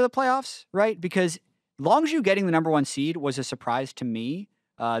favorite for the playoffs, right? Because Longju getting the #1 seed was a surprise to me.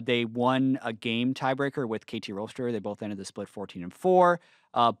 They won a game tiebreaker with KT Rolster. They both ended the split 14-4.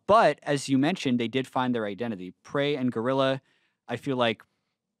 But as you mentioned, they did find their identity. Prey and Gorilla, I feel like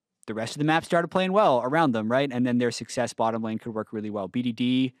the rest of the map started playing well around them, right? And then their success bottom lane could work really well.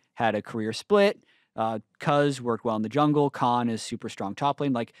 BDD had a career split. Cuz worked well in the jungle. Khan is super strong top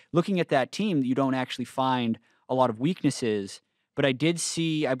lane. Like looking at that team, you don't actually find a lot of weaknesses. But I did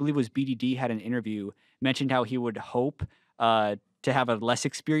see, I believe it was BDD had an interview, mentioned how he would hope to have a less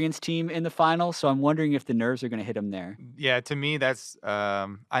experienced team in the final. So I'm wondering if the nerves are going to hit him there. Yeah, to me, that's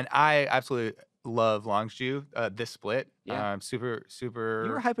and I absolutely love Longju. This split, Yeah. super.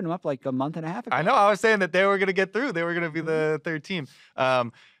 You were hyping him up like a month and a half ago. I know. I was saying that they were going to get through. They were going to be the third team.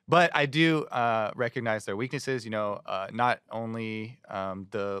 But I do recognize their weaknesses. Not only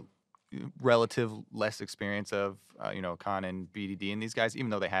the relative less experience of Khan and BDD and these guys, even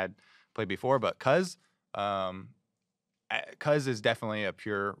though they had played before, but Cuz is definitely a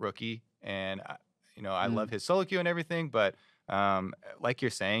pure rookie, and I love his solo queue and everything. But like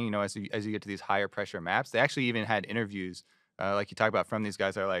you're saying, as you get to these higher pressure maps, they actually even had interviews like you talk about from these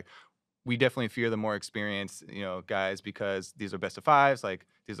guys that are like, we definitely fear the more experienced, guys because these are best of fives, like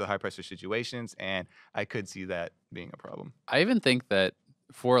these are high pressure situations, and I could see that being a problem. I even think that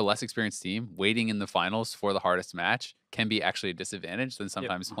for a less experienced team, waiting in the finals for the hardest match can be actually a disadvantage than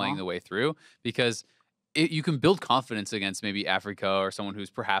sometimes playing the way through, because you can build confidence against maybe Africa or someone who's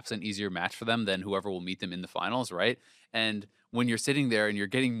perhaps an easier match for them than whoever will meet them in the finals, right? And when you're sitting there and you're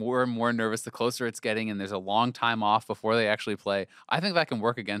getting more and more nervous the closer it's getting, and there's a long time off before they actually play, I think that can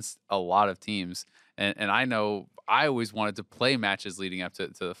work against a lot of teams. And I know I always wanted to play matches leading up to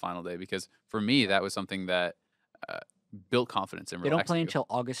the final day, because for me, that was something that built confidence and They don't relaxed play you. until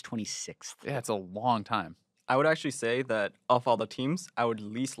August 26th. Yeah, it's a long time. I would actually say that of all the teams, I would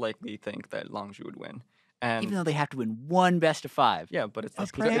least likely think that Longzhu would win. And Even though they have to win one best of 5. yeah, but it's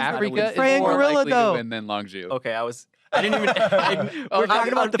That's because crazy. Africa is Praying more Gorilla, likely though. to win than Longzhu. Okay, I didn't even. We're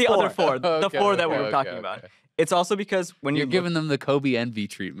talking about the other four. The Okay, four that we okay, were talking okay, about. okay. It's also because when You're you giving them the Kobe envy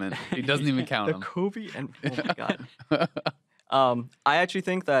treatment. He doesn't even count the them. Kobe and oh my god. I actually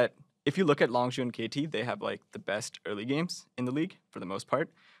think that if you look at Longzhu and KT, they have like the best early games in the league for the most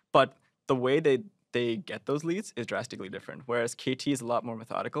part. But the way they get those leads is drastically different. Whereas KT is a lot more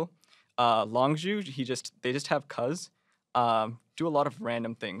methodical. Longzhu, they just have Cuz do a lot of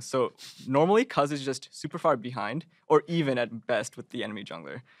random things. So normally Cuz is just super far behind, or even at best with the enemy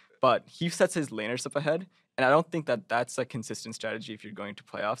jungler. But he sets his laners up ahead, and I don't think that that's a consistent strategy if you're going to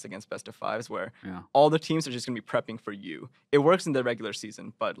playoffs against best of fives, where all the teams are just going to be prepping for you. It works in the regular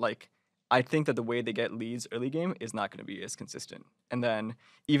season, but like I think that the way they get leads early game is not going to be as consistent. And then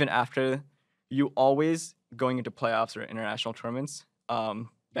even after, you always going into playoffs or international tournaments,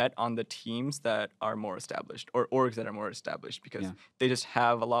 bet on the teams that are more established or orgs that are more established, because they just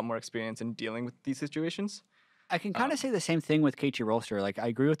have a lot more experience in dealing with these situations. I can kind of say the same thing with KT Rolster. Like, I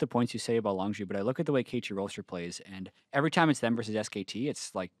agree with the points you say about Longzhu, but I look at the way KT Rolster plays, and every time it's them versus SKT,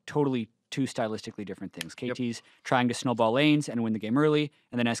 it's like totally two stylistically different things. KT's trying to snowball lanes and win the game early,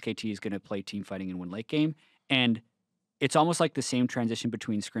 and then SKT is going to play team fighting and win late game. And it's almost like the same transition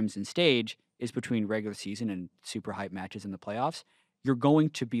between scrims and stage is between regular season and super hype matches in the playoffs. You're going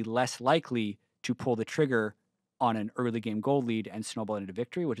to be less likely to pull the trigger on an early game gold lead and snowball into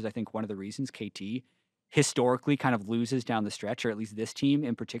victory, which is, I think, one of the reasons KT historically kind of loses down the stretch, or at least this team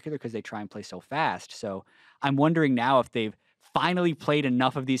in particular, because they try and play so fast. So I'm wondering now if they've finally played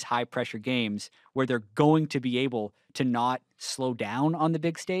enough of these high pressure games where they're going to be able to not slow down on the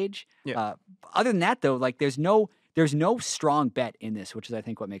big stage. Other than that, though, like there's no strong bet in this, which is, I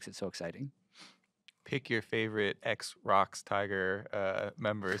think, what makes it so exciting. Pick your favorite ex-Rocks Tiger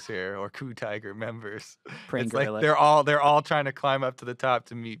members here, or Coup Tiger members. Praying It's Gorilla. like they're all trying to climb up to the top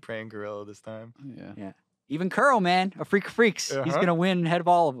to meet Praying Gorilla this time. Yeah. Even Curl, man, a freak of freaks. He's going to win ahead of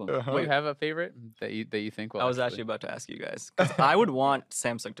all of them. Do you have a favorite that you think will I was actually about to ask you guys, because I would want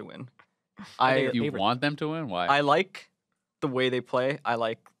Samsung to win. You favorite. want them to win? Why? I like the way they play. I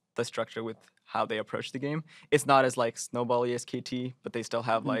like the structure with how they approach the game. It's not as like snowbally as KT, but they still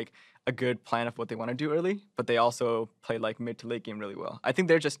have like a good plan of what they want to do early, but they also play like mid to late game really well. I think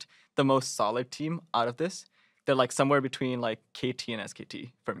they're just the most solid team out of this. They're like somewhere between like KT and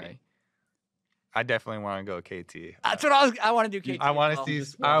SKT for me. I definitely want to go KT. That's what I want to do, KT. I want to see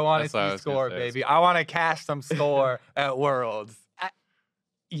That's what I was gonna score, say. baby. I want to cash some score at Worlds.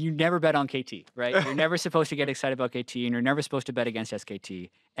 You never bet on KT, right? You're never supposed to get excited about KT, and you're never supposed to bet against SKT.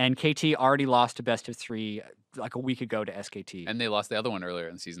 And KT already lost to best of 3 like a week ago to SKT. And they lost the other one earlier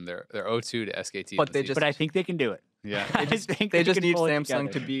in the season. They're 0-2 to SKT. But in the they season. just- But I think they can do it. yeah. I just think They just can need pull it Samsung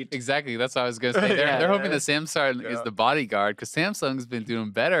together. to beat. Exactly. That's what I was going to say. They're hoping that Samsung is the bodyguard, because Samsung's been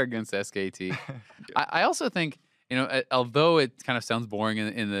doing better against SKT. I also think, although it kind of sounds boring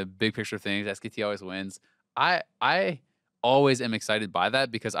in the big picture of things, SKT always wins. I always am excited by that,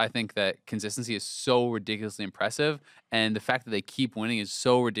 because I think that consistency is so ridiculously impressive, and the fact that they keep winning is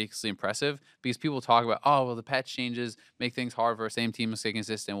so ridiculously impressive, because people talk about, oh, well, the patch changes make things hard for a same team to stay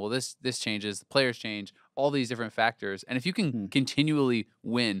consistent. Well, this changes, the players change, all these different factors. And if you can continually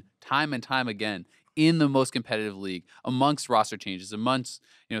win time and time again in the most competitive league, amongst roster changes, amongst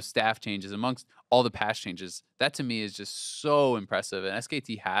staff changes, amongst all the patch changes, that to me is just so impressive. And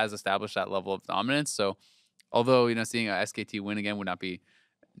SKT has established that level of dominance. So although, seeing a SKT win again would not be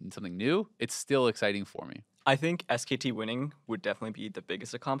something new, it's still exciting for me. I think SKT winning would definitely be the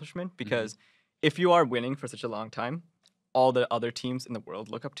biggest accomplishment, because if you are winning for such a long time, all the other teams in the world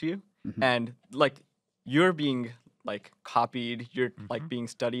look up to you, and like you're being like copied, you're like being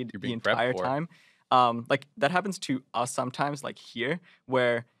studied You're being the entire prepped for. time. Like that happens to us sometimes, like here,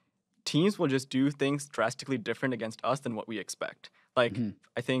 where teams will just do things drastically different against us than what we expect. Like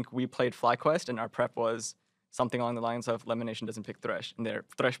I think we played FlyQuest and our prep was something along the lines of Lemon Nation doesn't pick Thresh, and their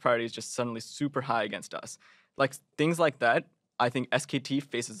Thresh priority is just suddenly super high against us. Like things like that, I think SKT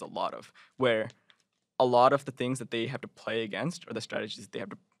faces a lot of, where a lot of the things that they have to play against or the strategies that they have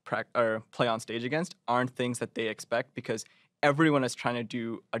to play on stage against aren't things that they expect because everyone is trying to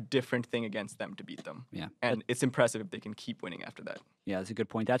do a different thing against them to beat them. Yeah. And it's impressive if they can keep winning after that. Yeah, that's a good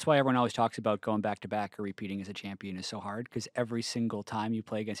point. That's why everyone always talks about going back to back or repeating as a champion is so hard because every single time you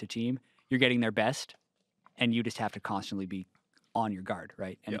play against a team, you're getting their best, and you just have to constantly be on your guard,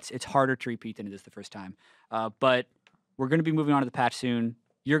 right? And it's harder to repeat than it is the first time. But we're going to be moving on to the patch soon.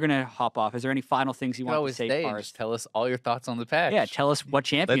 You're going to hop off. Is there any final things you want to say, stay and Parth? just tell us all your thoughts on the patch. Yeah, tell us what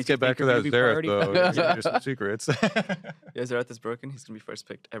champions Let's get you back think to are that gonna be Xerath, priority though. picks. Here's some secrets. Yeah, Xerath is broken. He's going to be first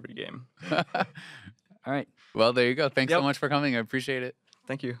picked every game. All right. Well, there you go. Thanks so Yep. much for coming. I appreciate it.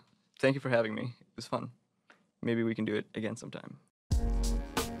 Thank you. Thank you for having me. It was fun. Maybe we can do it again sometime.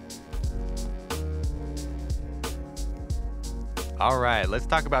 All right, let's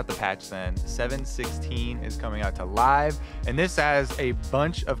talk about the patch then. 7.16 is coming out to live, and this has a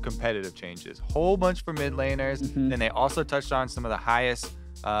bunch of competitive changes. Whole bunch for mid laners. Then they also touched on some of the highest,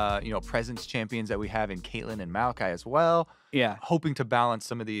 presence champions that we have in Caitlyn and Maokai as well. Yeah. Hoping to balance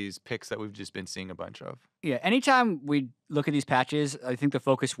some of these picks that we've just been seeing a bunch of. Yeah. Anytime we look at these patches, I think the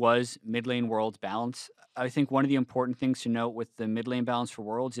focus was mid lane Worlds balance. I think one of the important things to note with the mid lane balance for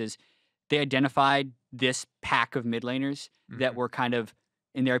Worlds is they identified this pack of mid laners that were kind of,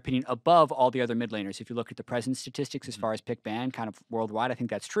 in their opinion, above all the other mid laners. If you look at the presence statistics as far as pick ban, kind of worldwide, I think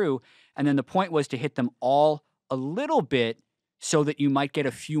that's true. And then the point was to hit them all a little bit so that you might get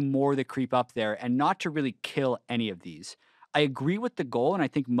a few more that creep up there and not to really kill any of these. I agree with the goal, and I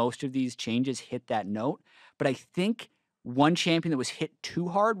think most of these changes hit that note. But I think one champion that was hit too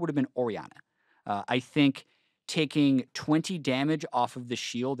hard would have been Orianna. I think taking 20 damage off of the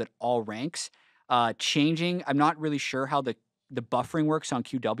shield at all ranks, changing, I'm not really sure how the buffering works on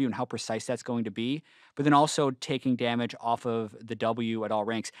QW and how precise that's going to be, but then also taking damage off of the W at all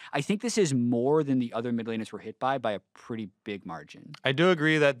ranks. I think this is more than the other mid laners were hit by a pretty big margin. I do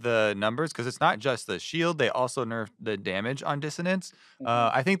agree that the numbers, because it's not just the shield, they also nerfed the damage on dissonance.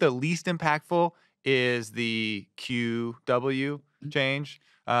 I think the least impactful is the QW change.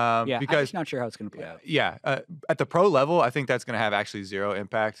 Yeah, I'm because just not sure how it's going to play out. Yeah, at the pro level, I think that's going to have actually zero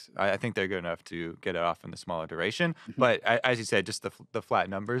impact. I think they're good enough to get it off in the smaller duration. But as you said, just the flat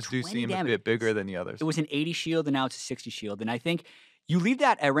numbers do 20 seem a damage. bit bigger than the others. It was an 80 shield, and now it's a 60 shield. And I think you leave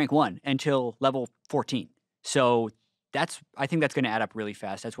that at rank 1 until level 14. So I think that's going to add up really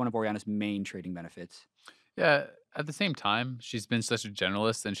fast. That's one of Orianna's main trading benefits. Yeah, at the same time, she's been such a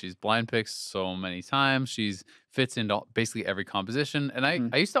generalist and she's blind picked so many times. She's fits into basically every composition. And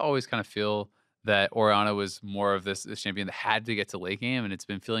I used to always kind of feel that Orianna was more of this champion that had to get to late game. And it's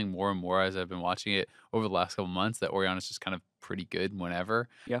been feeling more and more as I've been watching it over the last couple months that Orianna's just kind of pretty good whenever.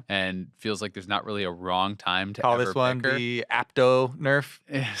 Yeah. And feels like there's not really a wrong time to Call ever this one pick her. the Apto nerf.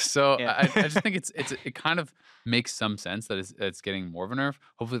 Yeah, so Yeah. I just think it kind of makes some sense that it's getting more of a nerf.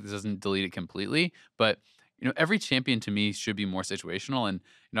 Hopefully this doesn't delete it completely, but every champion to me should be more situational. And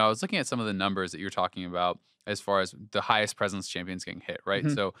I was looking at some of the numbers that you're talking about as far as the highest presence champions getting hit, right?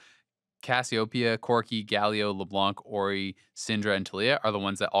 So Cassiopeia, Corki, Galio, LeBlanc, Ori, Syndra, and Taliyah are the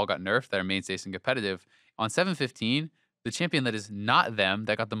ones that all got nerfed that are mainstays and competitive. On 7.15, the champion that is not them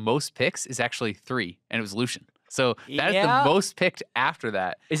that got the most picks is actually 3, and it was Lucian. So that is the most picked after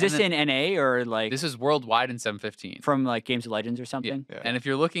that. Is this in NA or like This is worldwide in 7.15. from like Games of Legends or something? Yeah. And if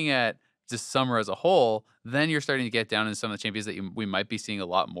you're looking at just summer as a whole, then you're starting to get down into some of the champions that we might be seeing a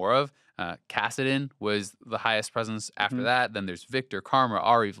lot more of. Cassidon was the highest presence after that. Then there's Victor, Karma,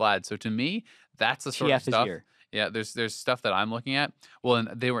 Ari, Vlad. So to me, that's the sort of TF is stuff. here. Yeah, there's stuff that I'm looking at. Well, and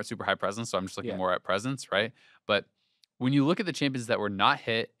they weren't super high presence, so I'm just looking more at presence, right? But when you look at the champions that were not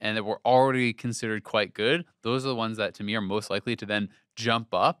hit and that were already considered quite good, those are the ones that to me are most likely to then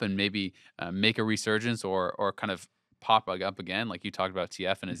jump up and maybe make a resurgence or kind of pop up again, like you talked about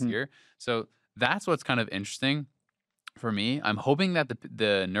TF in his year. So that's what's kind of interesting for me. I'm hoping that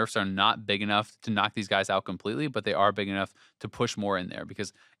the nerfs are not big enough to knock these guys out completely, but they are big enough to push more in there,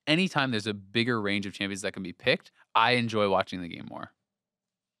 because anytime there's a bigger range of champions that can be picked, I enjoy watching the game more.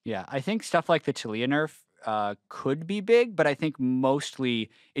 Yeah, I think stuff like the Taliyah nerf could be big, but I think mostly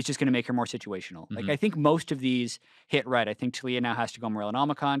it's just going to make her more situational. Like, I think most of these hit right. I think Taliyah now has to go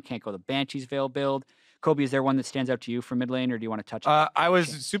Morellonomicon, can't go the Banshee's Veil build. Kobe, is there one that stands out to you from mid lane, or do you want to touch on I was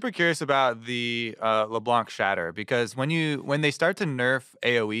super curious about the LeBlanc Shatter, because when they start to nerf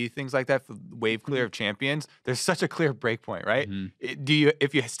AoE, things like that, for wave clear of champions, there's such a clear breakpoint, right?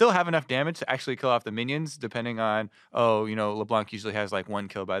 If you still have enough damage to actually kill off the minions, depending on, LeBlanc usually has like 1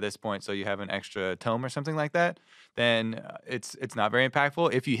 kill by this point, so you have an extra tome or something like that, then it's not very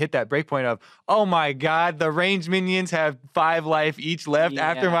impactful. If you hit that breakpoint of, oh my god, the ranged minions have 5 life each left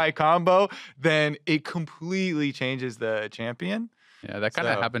after my combo, then it completely changes the champion. Yeah, that kind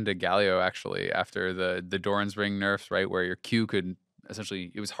of happened to Galio actually after the Doran's Ring nerfs, right? Where your Q could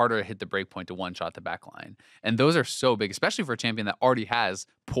essentially, it was harder to hit the breakpoint to one-shot the backline. And those are so big, especially for a champion that already has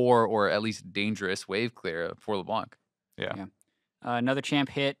poor or at least dangerous wave clear for LeBlanc. Yeah. Another champ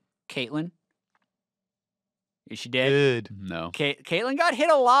hit, Caitlyn. Is she dead? Good. No. Caitlyn got hit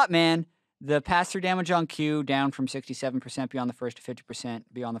a lot, man. The pass-through damage on Q down from 67% beyond the first to 50%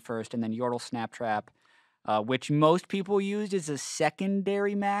 beyond the first, and then Yordle Snap Trap, which most people used as a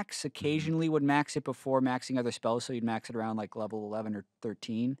secondary max. Occasionally would max it before maxing other spells, so you'd max it around like level 11 or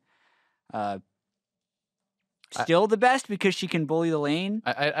 13. Still the best because she can bully the lane.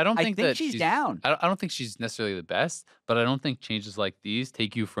 I don't think that she's down. I don't think she's necessarily the best, but I don't think changes like these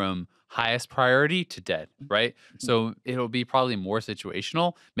take you from highest priority to dead, right? So it'll be probably more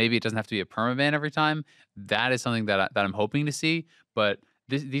situational. Maybe it doesn't have to be a permaban every time. That is something that I'm hoping to see, but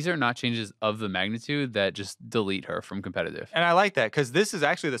these are not changes of the magnitude that just delete her from competitive. And I like that, because this is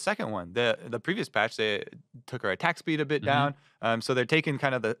actually the second one. The previous patch, they took her attack speed a bit down. So they're taking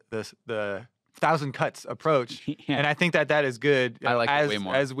kind of the 1,000 cuts approach. And I think that is good. I like it way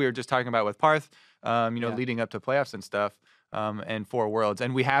more. As we were just talking about with Parth, leading up to playoffs and stuff, and 4 Worlds.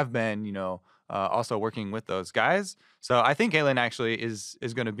 And we have been, also working with those guys. So I think Caitlyn actually is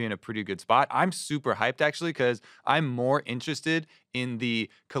going to be in a pretty good spot. I'm super hyped, actually, because I'm more interested in the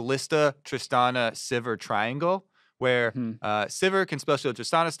Kalista, Tristana, Sivir triangle, where Sivir can spell shield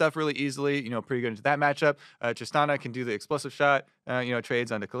Tristana stuff really easily, pretty good into that matchup. Tristana can do the explosive shot,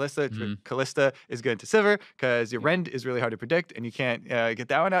 trades onto Kalista. Kalista is good into Sivir because your Rend is really hard to predict and you can't get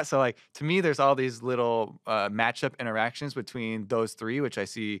that one out. So, to me, there's all these little matchup interactions between those 3, which I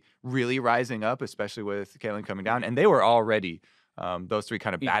see really rising up, especially with Caitlyn coming down. And they were already those 3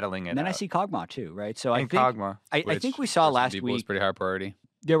 kind of battling it. And then I see Kog'Maw too, right? So I think we saw last week was pretty high priority.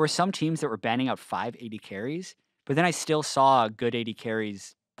 There were some teams that were banning out 5 AD carries. But then I still saw good AD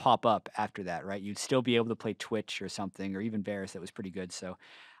carries pop up after that, right? You'd still be able to play Twitch or something, or even Varus that was pretty good. So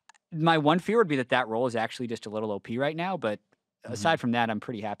my one fear would be that role is actually just a little OP right now. But aside from that, I'm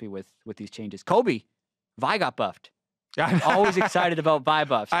pretty happy with these changes. Kobe, Vi got buffed. I'm always excited about Vi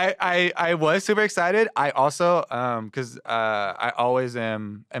buffs. I was super excited. I also, because I always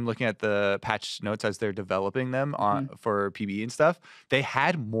am looking at the patch notes as they're developing them for PBE and stuff. They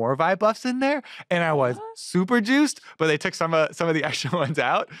had more Vi buffs in there, and I was super juiced. But they took some of the extra ones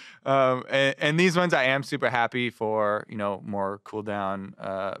out. And these ones I am super happy for. More cooldown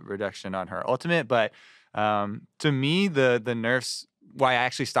reduction on her ultimate. But to me, the nerfs. Why I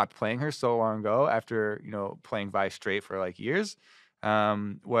actually stopped playing her so long ago after, playing Vi straight for years,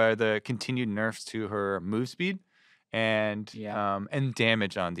 were the continued nerfs to her move speed and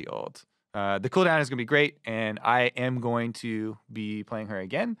damage on the ult. The cooldown is going to be great, and I am going to be playing her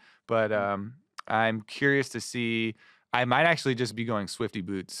again, but I'm curious to see. I might actually just be going Swifty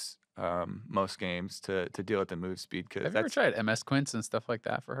Boots most games to deal with the move speed. Have you ever tried MS Quints and stuff like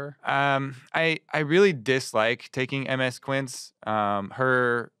that for her? I really dislike taking MS Quints.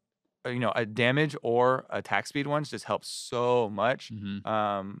 Her, a damage or attack speed ones just help so much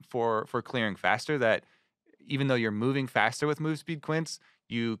for clearing faster, that even though you're moving faster with move speed Quints,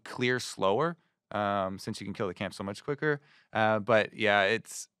 you clear slower since you can kill the camp so much quicker. But yeah,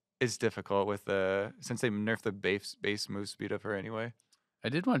 it's difficult with since they nerfed the base move speed of her anyway. I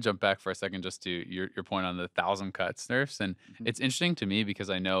did want to jump back for a second just to your point on the 1,000 cuts nerfs. And it's interesting to me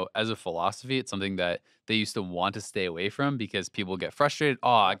because I know as a philosophy, it's something that they used to want to stay away from because people get frustrated. Oh,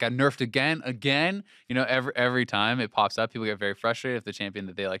 I got nerfed again. Every time it pops up, people get very frustrated if the champion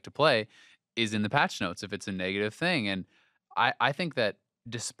that they like to play is in the patch notes, if it's a negative thing. And I think that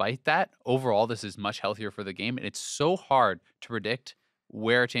despite that, overall, this is much healthier for the game. And it's so hard to predict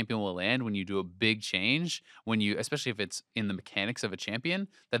where a champion will land when you do a big change, especially if it's in the mechanics of a champion,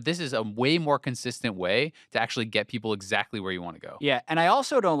 that this is a way more consistent way to actually get people exactly where you want to go. Yeah, and I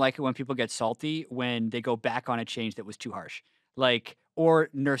also don't like it when people get salty when they go back on a change that was too harsh. Like or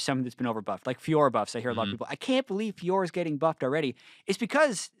nerf something that's been overbuffed, like Fiora buffs. I hear a lot of people, I can't believe Fiora's getting buffed already. It's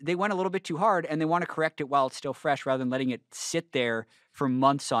because they went a little bit too hard and they want to correct it while it's still fresh rather than letting it sit there for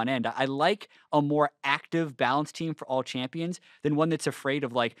months on end. I like a more active, balanced team for all champions than one that's afraid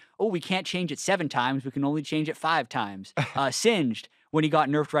of like, oh, we can't change it 7 times. We can only change it 5 times. Singed, when he got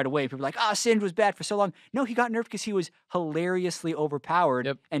nerfed right away, people were like, Singed was bad for so long. No, he got nerfed because he was hilariously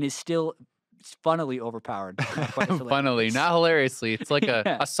overpowered and is still funnily overpowered. Funnily, not hilariously. It's like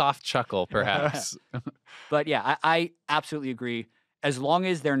a soft chuckle, perhaps. But yeah, I absolutely agree. As long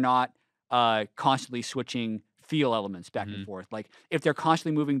as they're not constantly switching feel elements back and forth. Like if they're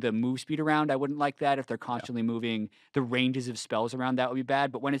constantly moving the move speed around, I wouldn't like that. If they're constantly moving the ranges of spells around, that would be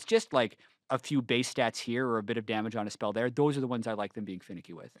bad. But when it's just like a few base stats here or a bit of damage on a spell there, those are the ones I like them being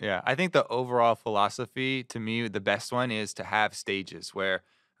finicky with. Yeah, I think the overall philosophy, to me, the best one is to have stages where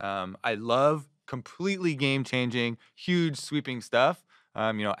I love completely game-changing, huge sweeping stuff,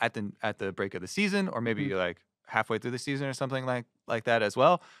 at the break of the season, or maybe like halfway through the season or something like that as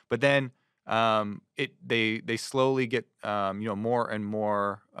well. But then they slowly get more and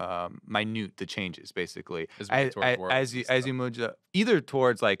more minute, the changes, basically as you move either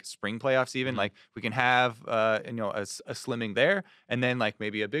towards like spring playoffs, even like we can have a slimming there, and then like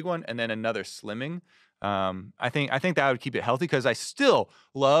maybe a big one, and then another slimming. I think that would keep it healthy, because I still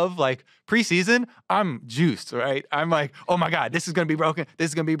love, like, preseason, I'm juiced, right? I'm like, oh my God, this is going to be broken.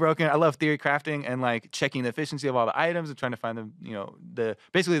 This is going to be broken. I love theory crafting and like checking the efficiency of all the items and trying to find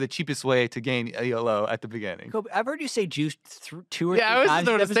basically the cheapest way to gain ELO at the beginning. Kobe, I've heard you say juiced 2 or 3 times. Yeah, I was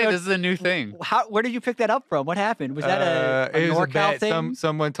going to say this is a new thing. Where did you pick that up from? What happened? Was that a NorCal thing?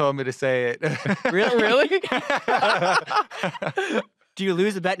 Someone told me to say it. Really? Do you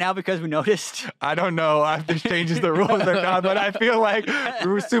lose the bet now because we noticed? I don't know if this changes the rules or not, but I feel like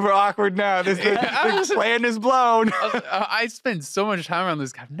we're super awkward now. This plan is blown. I spend so much time around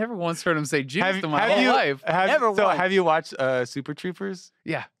this guy. I've never once heard him say juice in my whole life. Have you watched Super Troopers?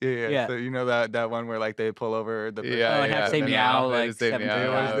 Yeah. So you know that one where like they pull over the and have to say meow like 7 times. It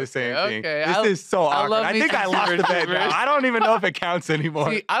was the same thing. Okay, This is so awkward. I think I lost the bet now. I don't even know if it counts anymore.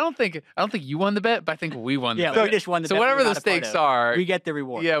 See, I don't think you won the bet, but I think we won the bet. Yeah, we just won the bet. So whatever the stakes are, we get the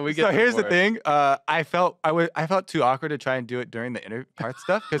reward. Yeah, we get. So here's the thing. I felt too awkward to try and do it during the inner part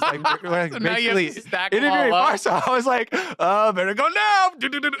stuff, because like we're like So now you have basically to stack them interviewing all up. part. So I was like, better go now.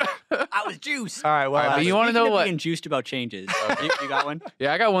 I was juiced. All right, well, but you want to know what? Being juiced about changes. You got one?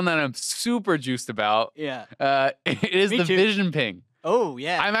 Yeah, I got one that I'm super juiced about. Yeah. It is Me the too. vision ping. Oh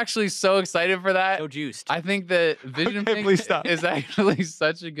yeah. I'm actually so excited for that. So juiced. I think that vision Okay, ping please stop. is actually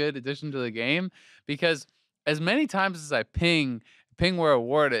such a good addition to the game, because as many times as I ping where a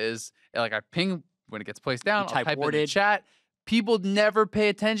ward is, like I ping when it gets placed down, I'll type type in the warded. chat. People never pay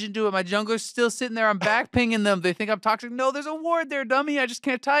attention to it. My jungler's still sitting there. I'm back pinging them. They think I'm toxic. No, there's a ward there, dummy. I just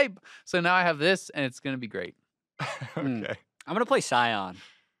can't type. So now I have this, and it's gonna be great. okay. I'm gonna play Scion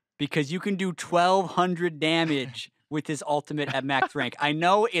because you can do 1,200 damage with his ultimate at max rank. I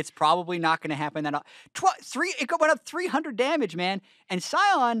know it's probably not gonna happen that it went up 300 damage, man. And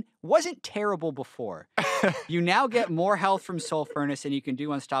Scion wasn't terrible before. You now get more health from Soul Furnace, and you can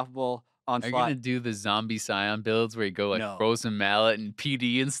do unstoppable Are you onslaught. gonna do the zombie Scion builds where you go like No. frozen mallet and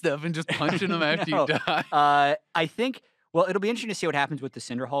PD and stuff and just punching them after No. you die? I think. Well, it'll be interesting to see what happens with the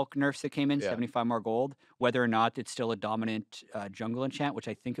Cinder Hulk nerfs that came in, Yeah. 75 more gold, whether or not it's still a dominant jungle enchant, which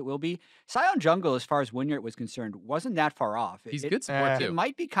I think it will be. Scion jungle, as far as win rate was concerned, wasn't that far off. He's It- good support Eh. too. It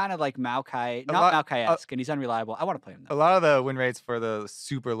might be kind of like Maokai, A not lot- Maokai-esque, and he's unreliable. I want to play him A though. lot of the win rates for the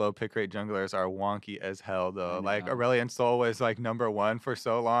super low pick rate junglers are wonky as hell, though. I Like know. Aurelion Sol was like #1 for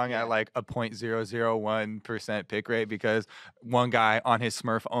so long Yeah. at like a 0.001% pick rate, because one guy on his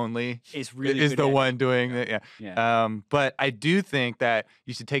Smurf only It's really is good the at- one doing it. Yeah. Yeah. But I do think that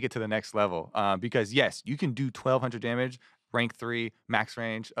you should take it to the next level, because yes, you can do 1,200 damage, rank 3, max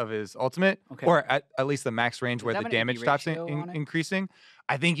range of his ultimate, Okay. or at least the max range Does where that the have an damage AP stops ratio on it? increasing.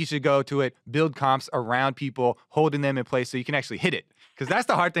 I think you should go to it, build comps around people, holding them in place so you can actually hit it. Because that's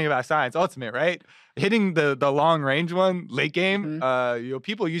the hard thing about Science Ultimate, right? Hitting the long range one late game,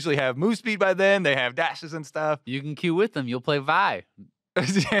 people usually have move speed by then. They have dashes and stuff. You can queue with them. You'll play Vi. Yeah, There you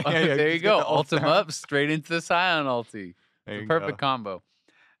just get go. the ult Ult him down. up straight into the Scion ulti. There The you perfect go. combo.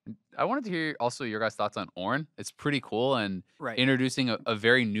 I wanted to hear also your guys' thoughts on Ornn. It's pretty cool and Right. introducing a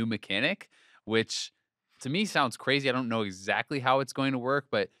very new mechanic, which to me sounds crazy. I don't know exactly how it's going to work,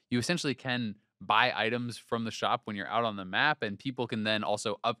 but you essentially can buy items from the shop when you're out on the map, and people can then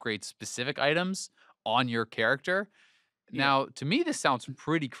also upgrade specific items on your character. Yeah. Now, to me, this sounds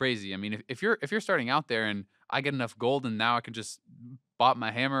pretty crazy. I mean, if you're starting out there and I get enough gold and now I can just bought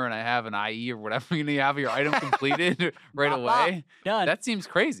my hammer and I have an IE or whatever, you have your item completed right away. Done. That seems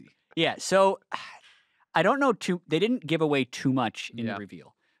crazy. Yeah. So I don't know they didn't give away too much in Yeah. the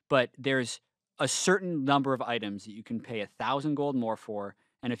reveal, but there's a certain number of items that you can pay 1,000 gold more for,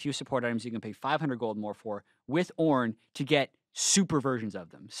 and a few support items you can pay 500 gold more for with Ornn to get super versions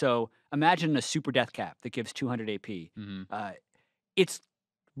of them. So imagine a super death cap that gives 200 AP. It's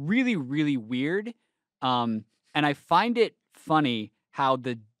really, really weird. And I find it funny how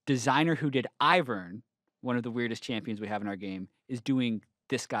the designer who did Ivern, one of the weirdest champions we have in our game, is doing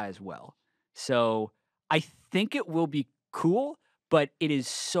this guy as well. So I think it will be cool, but it is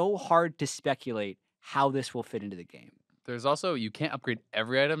so hard to speculate how this will fit into the game. There's also, you can't upgrade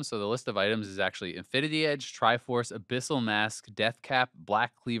every item, so the list of items is actually Infinity Edge, Triforce, Abyssal Mask, Death Cap,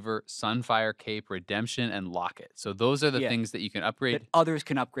 Black Cleaver, Sunfire Cape, Redemption, and Locket. So those are the things that you can upgrade. That others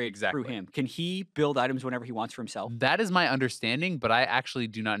can upgrade Exactly. through him. Can he build items whenever he wants for himself? That is my understanding, but I actually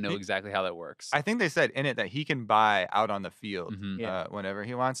do not know exactly how that works. I think they said in it that he can buy out on the field Yeah. whenever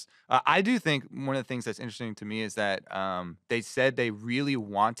he wants. I do think one of the things that's interesting to me is that they said they really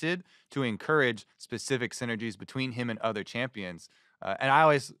wanted to encourage specific synergies between him and other champions. And I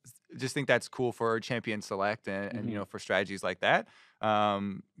always just think that's cool for champion select and you know, for strategies like that.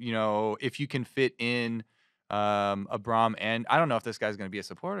 You know, if you can fit in a Braum, and I don't know if this guy's going to be a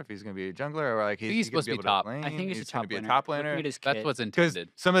support, if he's going to be a jungler, or like he's supposed to be top. I think he's going to be a laner. top Looking laner. at his That's kit. what's Because intended.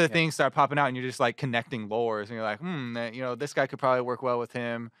 some of the things start popping out, and you're just like connecting lores, and you're like, you know, this guy could probably work well with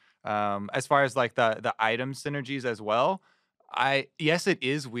him. As far as like the item synergies as well, yes, it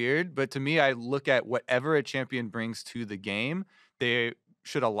is weird, but to me, I look at whatever a champion brings to the game, they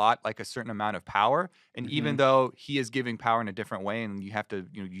should allot like a certain amount of power, and even though he is giving power in a different way, and you have to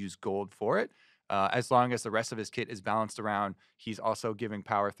use gold for it. As long as the rest of his kit is balanced around, he's also giving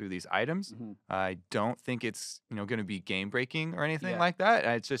power through these items. I don't think it's going to be game breaking or anything like that.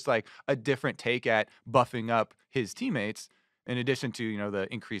 It's just like a different take at buffing up his teammates, in addition to the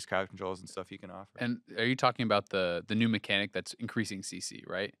increased crowd controls and stuff he can offer. And are you talking about the new mechanic that's increasing CC,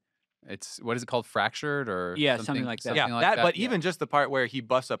 right? It's, what is it called, fractured or something like that. something like that. But even just the part where he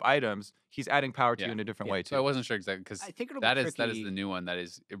buffs up items, he's adding power to you in a different way too. So I wasn't sure exactly, because I think it'll that be is tricky. the new one that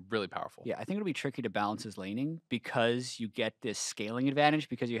is really powerful. Yeah, I think it'll be tricky to balance his laning because you get this scaling advantage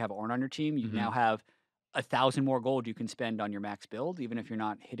because you have Ornn on your team. You now have 1,000 more gold you can spend on your max build, even if you're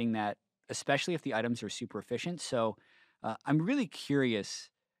not hitting that, especially if the items are super efficient. So I'm really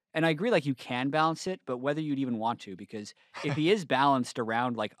curious. And I agree, like, you can balance it, but whether you'd even want to, because if he is balanced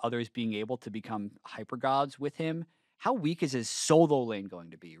around, like, others being able to become hyper gods with him, how weak is his solo lane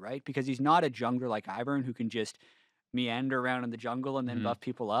going to be, right? Because he's not a jungler like Ivern who can just meander around in the jungle and then buff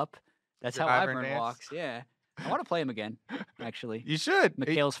people up. That's Your how Ivern Ivern dance? walks. Yeah. I want to play him again, actually. You should.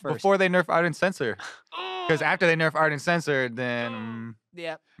 Mikhail's first. Before they nerf Ardent Sensor. Because after they nerf Ardent Sensor, then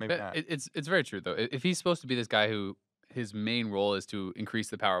Yeah. maybe But not. it's very true, though. If he's supposed to be this guy who his main role is to increase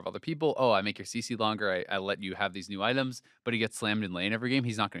the power of other people, I make your CC longer, I let you have these new items, but he gets slammed in lane every game,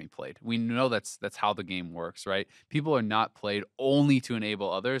 he's not going to be played. We know that's how the game works, right? People are not played only to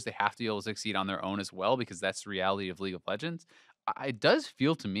enable others. They have to be able to succeed on their own as well, because that's the reality of League of Legends. It does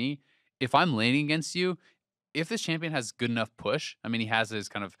feel to me, if I'm laning against you, if this champion has good enough push, I mean, he has his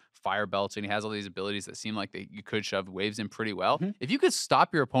kind of fire belts and he has all these abilities that seem like you could shove waves in pretty well. If you could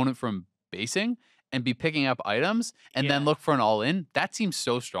stop your opponent from basing and be picking up items and then look for an all-in, that seems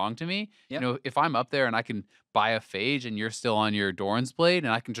so strong to me. Yep. If I'm up there and I can buy a Phage and you're still on your Doran's Blade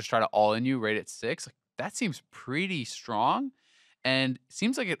and I can just try to all-in you right at 6, like, that seems pretty strong. And it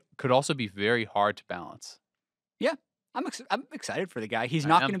seems like it could also be very hard to balance. Yeah. I'm excited for the guy. He's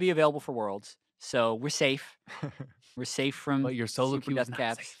not going to be available for Worlds, so we're safe. We're safe from But your solo super queue was death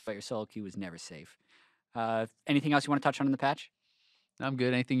never caps, safe. but your solo queue was never safe. Anything else you want to touch on in the patch? I'm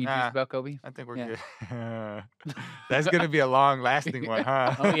good. Anything you Nah. juice about, Kobe? I think we're Yeah. good. That's going to be a long-lasting one,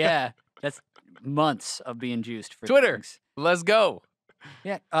 huh? Oh yeah, that's months of being juiced for Twitter. things. Let's go.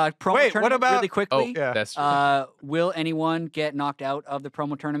 Yeah. Promo Wait, what tournament about- really quickly? yeah. That's true. Will anyone get knocked out of the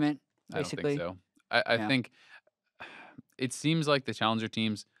promo tournament? I don't Basically, think so. I Yeah. think it seems like the challenger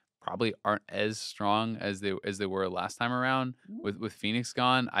teams probably aren't as strong as they were last time around with Phoenix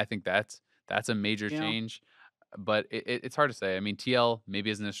gone. I think that's a major Yeah. change, but it's hard to say. I mean, TL maybe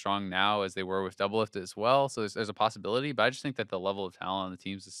isn't as strong now as they were with Doublelift as well, so there's a possibility. But I just think that the level of talent on the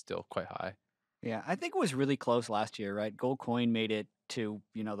teams is still quite high. Yeah, I think it was really close last year, right? Gold Coin made it to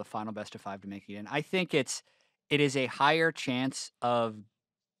the final best of 5 to make it in. I think it is a higher chance of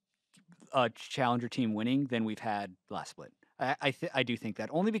a challenger team winning than we've had last split. I do think that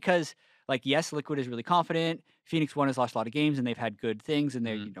only because, like, yes, Liquid is really confident. Phoenix One has lost a lot of games and they've had good things and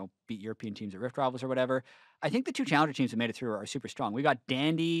they beat European teams at Rift Rivals or whatever. I think the two challenger teams that made it through are super strong. We got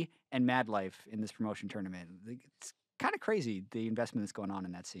Dandy and Mad Life in this promotion tournament. It's kind of crazy the investment that's going on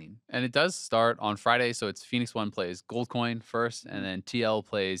in that scene. And it does start on Friday, so it's Phoenix One plays Goldcoin first, and then TL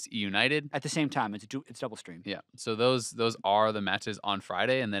plays E United At the same time, it's double stream. Yeah, so those are the matches on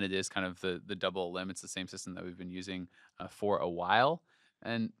Friday, and then it is kind of the double elim. It's the same system that we've been using for a while.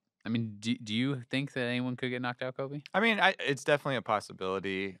 And I mean, do you think that anyone could get knocked out, Kobe? I mean, it's definitely a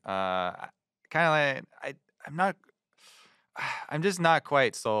possibility. Kind of like I'm just not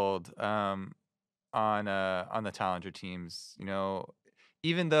quite sold on the challenger teams. You know,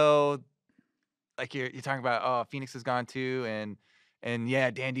 even though like you're talking about, oh, Phoenix has gone too, and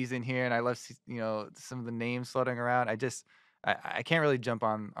yeah, Dandy's in here, and I love some of the names floating around. I can't really jump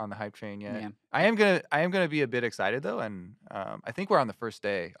on the hype train yet. Yeah. I am gonna be a bit excited though, and I think we're on the first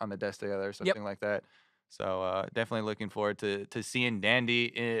day on the desk together or something like that. So definitely looking forward to seeing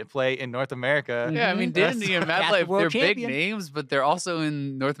Dandy play in North America. Yeah, I mean, That's- Dandy and Mad That's Life, the world they're big champion. names, but they're also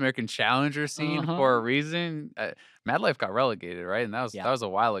in North American Challenger scene for a reason. Mad Life got relegated, right? And that was a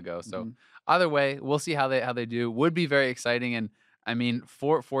while ago. So either way, we'll see how they do. Would be very exciting. And I mean,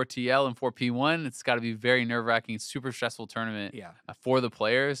 for TL and for P1, it's got to be very nerve-wracking, super stressful tournament for the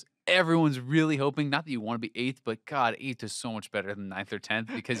players. Everyone's really hoping, not that you want to be 8th, but God, 8th is so much better than 9th or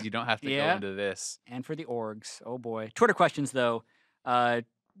 10th because you don't have to go into this. And for the orgs, oh boy. Twitter questions though.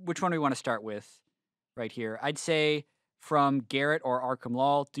 Which one do we want to start with right here? I'd say from Garrett or Arkham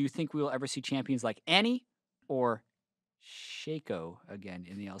Lal, do you think we will ever see champions like Annie or Shaco again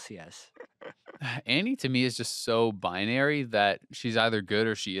in the LCS? Annie to me is just so binary that she's either good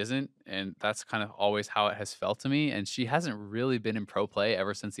or she isn't, and that's kind of always how it has felt to me. And she hasn't really been in pro play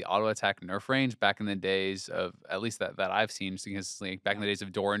ever since the auto attack nerf range back in the days of, at least that I've seen consistently, back in the days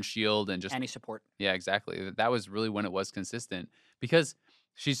of Doran Shield and just Annie support. Yeah, exactly. That was really when it was consistent because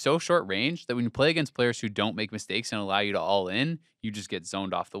she's so short range that when you play against players who don't make mistakes and allow you to all in, you just get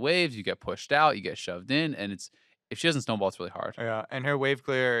zoned off the waves, you get pushed out, you get shoved in, and if she doesn't snowball, it's really hard. Yeah, and her wave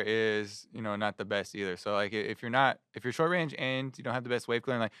clear is, not the best either. So like if you're short range and you don't have the best wave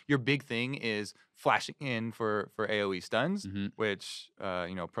clear, and like your big thing is flashing in for AoE stuns, which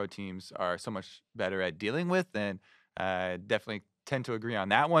pro teams are so much better at dealing with, then definitely tend to agree on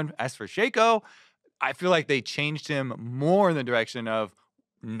that one. As for Shaco, I feel like they changed him more in the direction of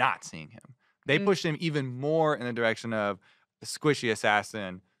not seeing him. They pushed him even more in the direction of squishy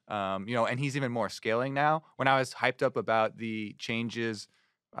assassin. And he's even more scaling now. When I was hyped up about the changes,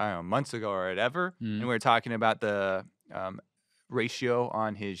 I don't know, months ago or whatever, and we were talking about the ratio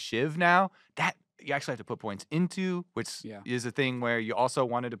on his Shiv now, that you actually have to put points into, which is a thing where you also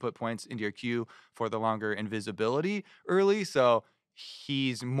wanted to put points into your Q for the longer invisibility early. So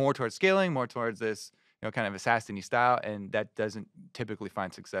he's more towards scaling, more towards this, kind of assassin-y style, and that doesn't typically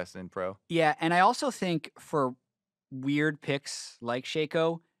find success in pro. Yeah, and I also think for weird picks like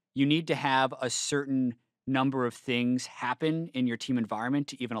Shaco, you need to have a certain number of things happen in your team environment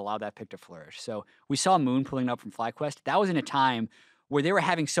to even allow that pick to flourish. So we saw Moon pulling up from FlyQuest. That was in a time where they were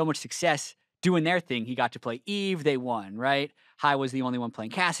having so much success doing their thing. He got to play Eve, they won, right? High was the only one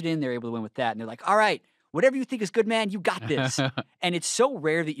playing Kassadin. They were able to win with that. And they're like, all right, whatever you think is good, man, you got this. And it's so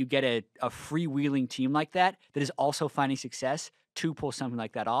rare that you get a freewheeling team like that is also finding success to pull something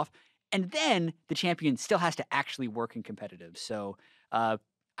like that off. And then the champion still has to actually work in competitive. So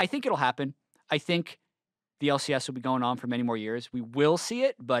I think it'll happen. I think the LCS will be going on for many more years. We will see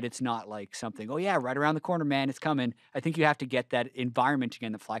it, but it's not like something, oh yeah, right around the corner, man, it's coming. I think you have to get that environment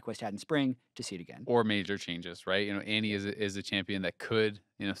again that FlyQuest had in spring to see it again. Or major changes, right? Annie is a champion that could,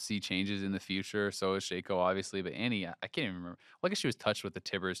 see changes in the future. So is Shaco, obviously. But Annie, I can't even remember. Well, I guess she was touched with the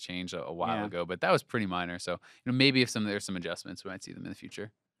Tibbers change a while ago, but that was pretty minor. So, maybe if there's some adjustments, we might see them in the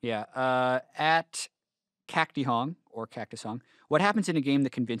future. Yeah. At Cacti Hong or Cactus Hong, what happens in a game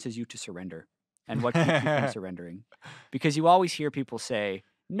that convinces you to surrender? And what keeps you from surrendering? Because you always hear people say,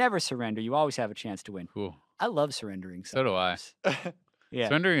 never surrender. You always have a chance to win. Cool. I love surrendering. So do I. Yeah.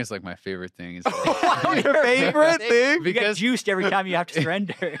 Surrendering is like my favorite thing. Your favorite thing? You get juiced every time you have to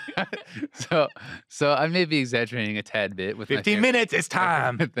surrender. So I may be exaggerating a tad bit with 15 minutes, it's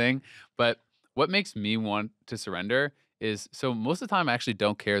time thing. But what makes me want to surrender is, so most of the time I actually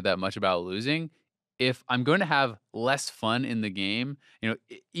don't care that much about losing. If I'm going to have less fun in the game,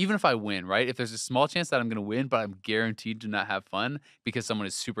 even if I win, right? If there's a small chance that I'm going to win, but I'm guaranteed to not have fun because someone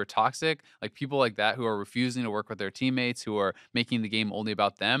is super toxic, like people like that who are refusing to work with their teammates, who are making the game only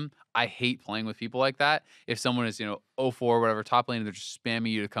about them. I hate playing with people like that. If someone is, 0-4, whatever, top lane, and they're just spamming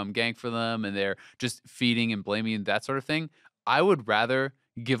you to come gank for them, and they're just feeding and blaming, that sort of thing, I would rather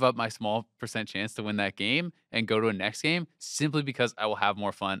give up my small percent chance to win that game and go to a next game simply because I will have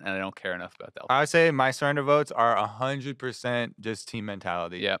more fun and I don't care enough about the alpha. I would say my surrender votes are 100% just team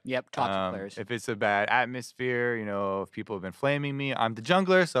mentality. Yep. Yep, toxic players. If it's a bad atmosphere, if people have been flaming me, I'm the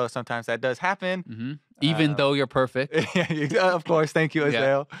jungler, so sometimes that does happen. Even though you're perfect. Of course, thank you, Yeah.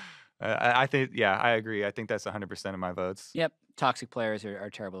 Azale. I think, I agree. I think that's 100% of my votes. Yep, toxic players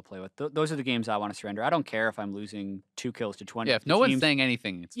are terrible to play with. Those are the games I want to surrender. I don't care if I'm losing 2 kills to 20. Yeah, if no one's saying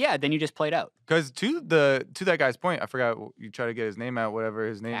anything, it's then you just played out. Because to that guy's point, I forgot you try to get his name out, whatever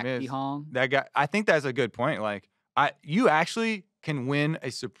his name is. Hong. That guy, I think that's a good point. Like, you actually can win a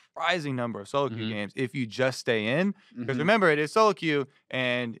surprising number of solo queue games if you just stay in. Because remember, it is solo queue,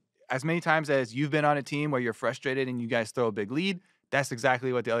 and as many times as you've been on a team where you're frustrated and you guys throw a big lead, that's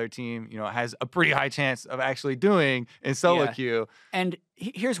exactly what the other team, has a pretty high chance of actually doing in solo queue. And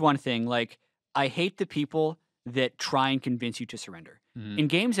here's one thing, like, I hate the people that try and convince you to surrender. In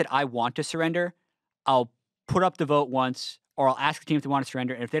games that I want to surrender, I'll put up the vote once, or I'll ask the team if they want to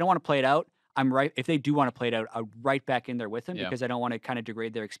surrender. And if they don't want to play it out, if they do want to play it out, I'm right back in there with them because I don't want to kind of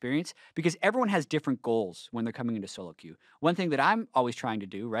degrade their experience, because everyone has different goals when they're coming into solo queue. One thing that I'm always trying to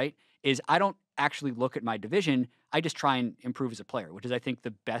do, right, is I don't actually look at my division. I just try and improve as a player, which is, I think,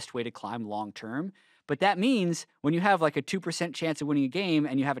 the best way to climb long term. But that means when you have like a 2% chance of winning a game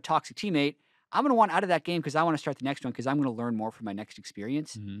and you have a toxic teammate, I'm going to want out of that game because I want to start the next one because I'm going to learn more from my next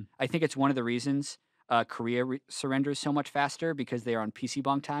experience. I think it's one of the reasons Korea surrenders so much faster, because they are on PC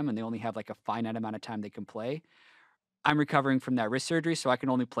bong time and they only have like a finite amount of time they can play. I'm recovering from that wrist surgery, so I can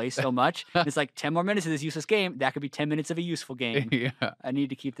only play so much. It's like 10 more minutes of this useless game. That could be 10 minutes of a useful game. I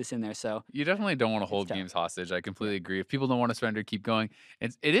need to keep this in there. So you definitely don't want to hold games hostage. I completely agree. If people don't want to surrender, keep going.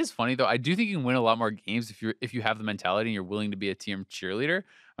 It is funny though. I do think you can win a lot more games if you have the mentality and you're willing to be a team cheerleader.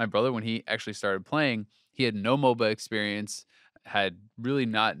 My brother, when he actually started playing, he had no MOBA experience, had really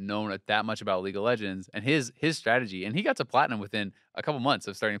not known that much about League of Legends, and his strategy, and he got to platinum within a couple months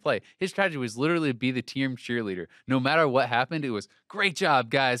of starting to play. His strategy was literally to be the team cheerleader. No matter what happened, it was great job,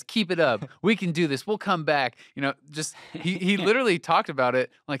 guys, keep it up. We can do this. We'll come back. Just he literally talked about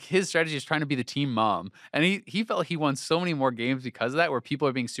it like his strategy is trying to be the team mom, and he felt he won so many more games because of that, where people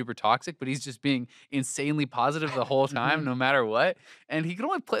are being super toxic, but he's just being insanely positive the whole time, no matter what. And he could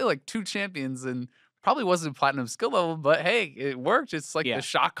only play like 2 champions and probably wasn't platinum skill level, but hey, it worked. It's like the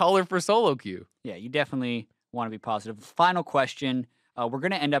shot caller for solo queue. Yeah, you definitely want to be positive. Final question. We're going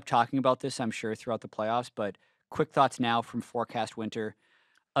to end up talking about this, I'm sure, throughout the playoffs, but quick thoughts now from Forecast Winter.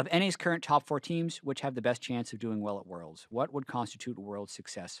 Of NA's current top 4 teams, which have the best chance of doing well at Worlds, what would constitute World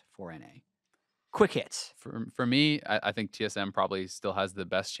success for NA? Quick hits. For me, I think TSM probably still has the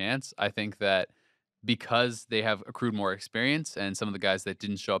best chance. I think that because they have accrued more experience, and some of the guys that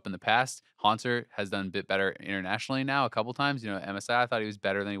didn't show up in the past, Haunter has done a bit better internationally now a couple times. MSI, I thought he was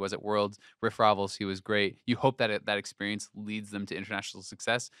better than he was at Worlds. Rift Rivals, he was great. You hope that that experience leads them to international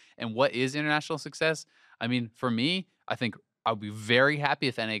success. And what is international success? I mean, for me, I think I'll be very happy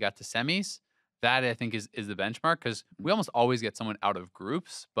if NA got to semis. That, I think, is the benchmark, because we almost always get someone out of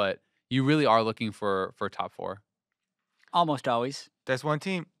groups, but you really are looking for top 4. Almost always. That's one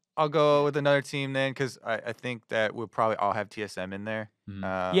team. I'll go with another team then, because I think that we'll probably all have TSM in there.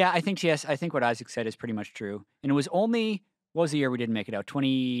 I think what Isaac said is pretty much true. And it was only, what was the year we didn't make it out?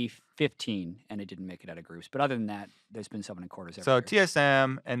 2015, and it didn't make it out of groups. But other than that, there's been someone in quarters every year.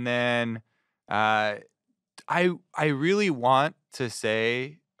 TSM, and then I really want to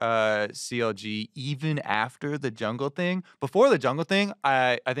say CLG even after the jungle thing. Before the jungle thing,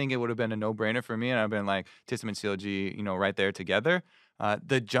 I think it would have been a no-brainer for me, and I've been like TSM and CLG, right there together.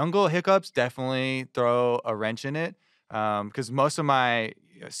 The jungle hiccups definitely throw a wrench in it, because most of my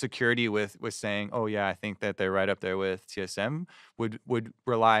security with saying, oh yeah, I think that they're right up there with TSM would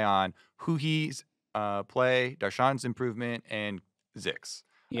rely on Huhi's play, Darshan's improvement, and Zix.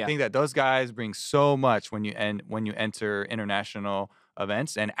 I think that those guys bring so much when you enter international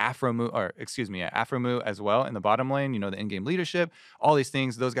events, and Afromu as well in the bottom lane, the in-game leadership, all these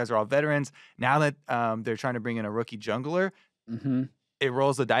things. Those guys are all veterans. Now that they're trying to bring in a rookie jungler, it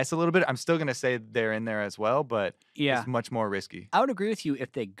rolls the dice a little bit. I'm still going to say they're in there as well, but it's much more risky. I would agree with you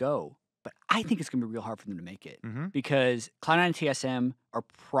if they go, but I think it's going to be real hard for them to make it, because Cloud9 and TSM are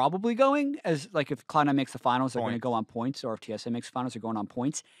probably going, as like if Cloud9 makes the finals, they're going to go on points, or if TSM makes the finals, they're going on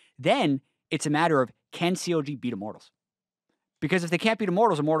points. Then it's a matter of, can CLG beat Immortals? Because if they can't beat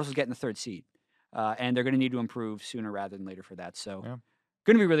Immortals, Immortals is getting the 3rd seed, and they're going to need to improve sooner rather than later for that. So going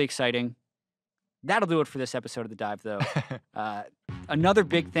to be really exciting. That'll do it for this episode of The Dive, though. Another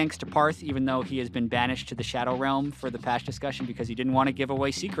big thanks to Parth, even though he has been banished to the Shadow Realm for the patch discussion because he didn't want to give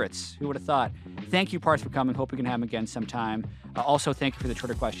away secrets. Who would have thought? Thank you, Parth, for coming. Hope we can have him again sometime. Also, thank you for the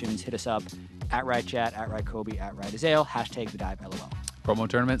Twitter questions. Hit us up at RightChat, at RightKobe, at RightAzael, hashtag The Dive LOL. Promo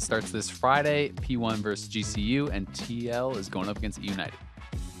tournament starts this Friday. P1 versus GCU, and TL is going up against United.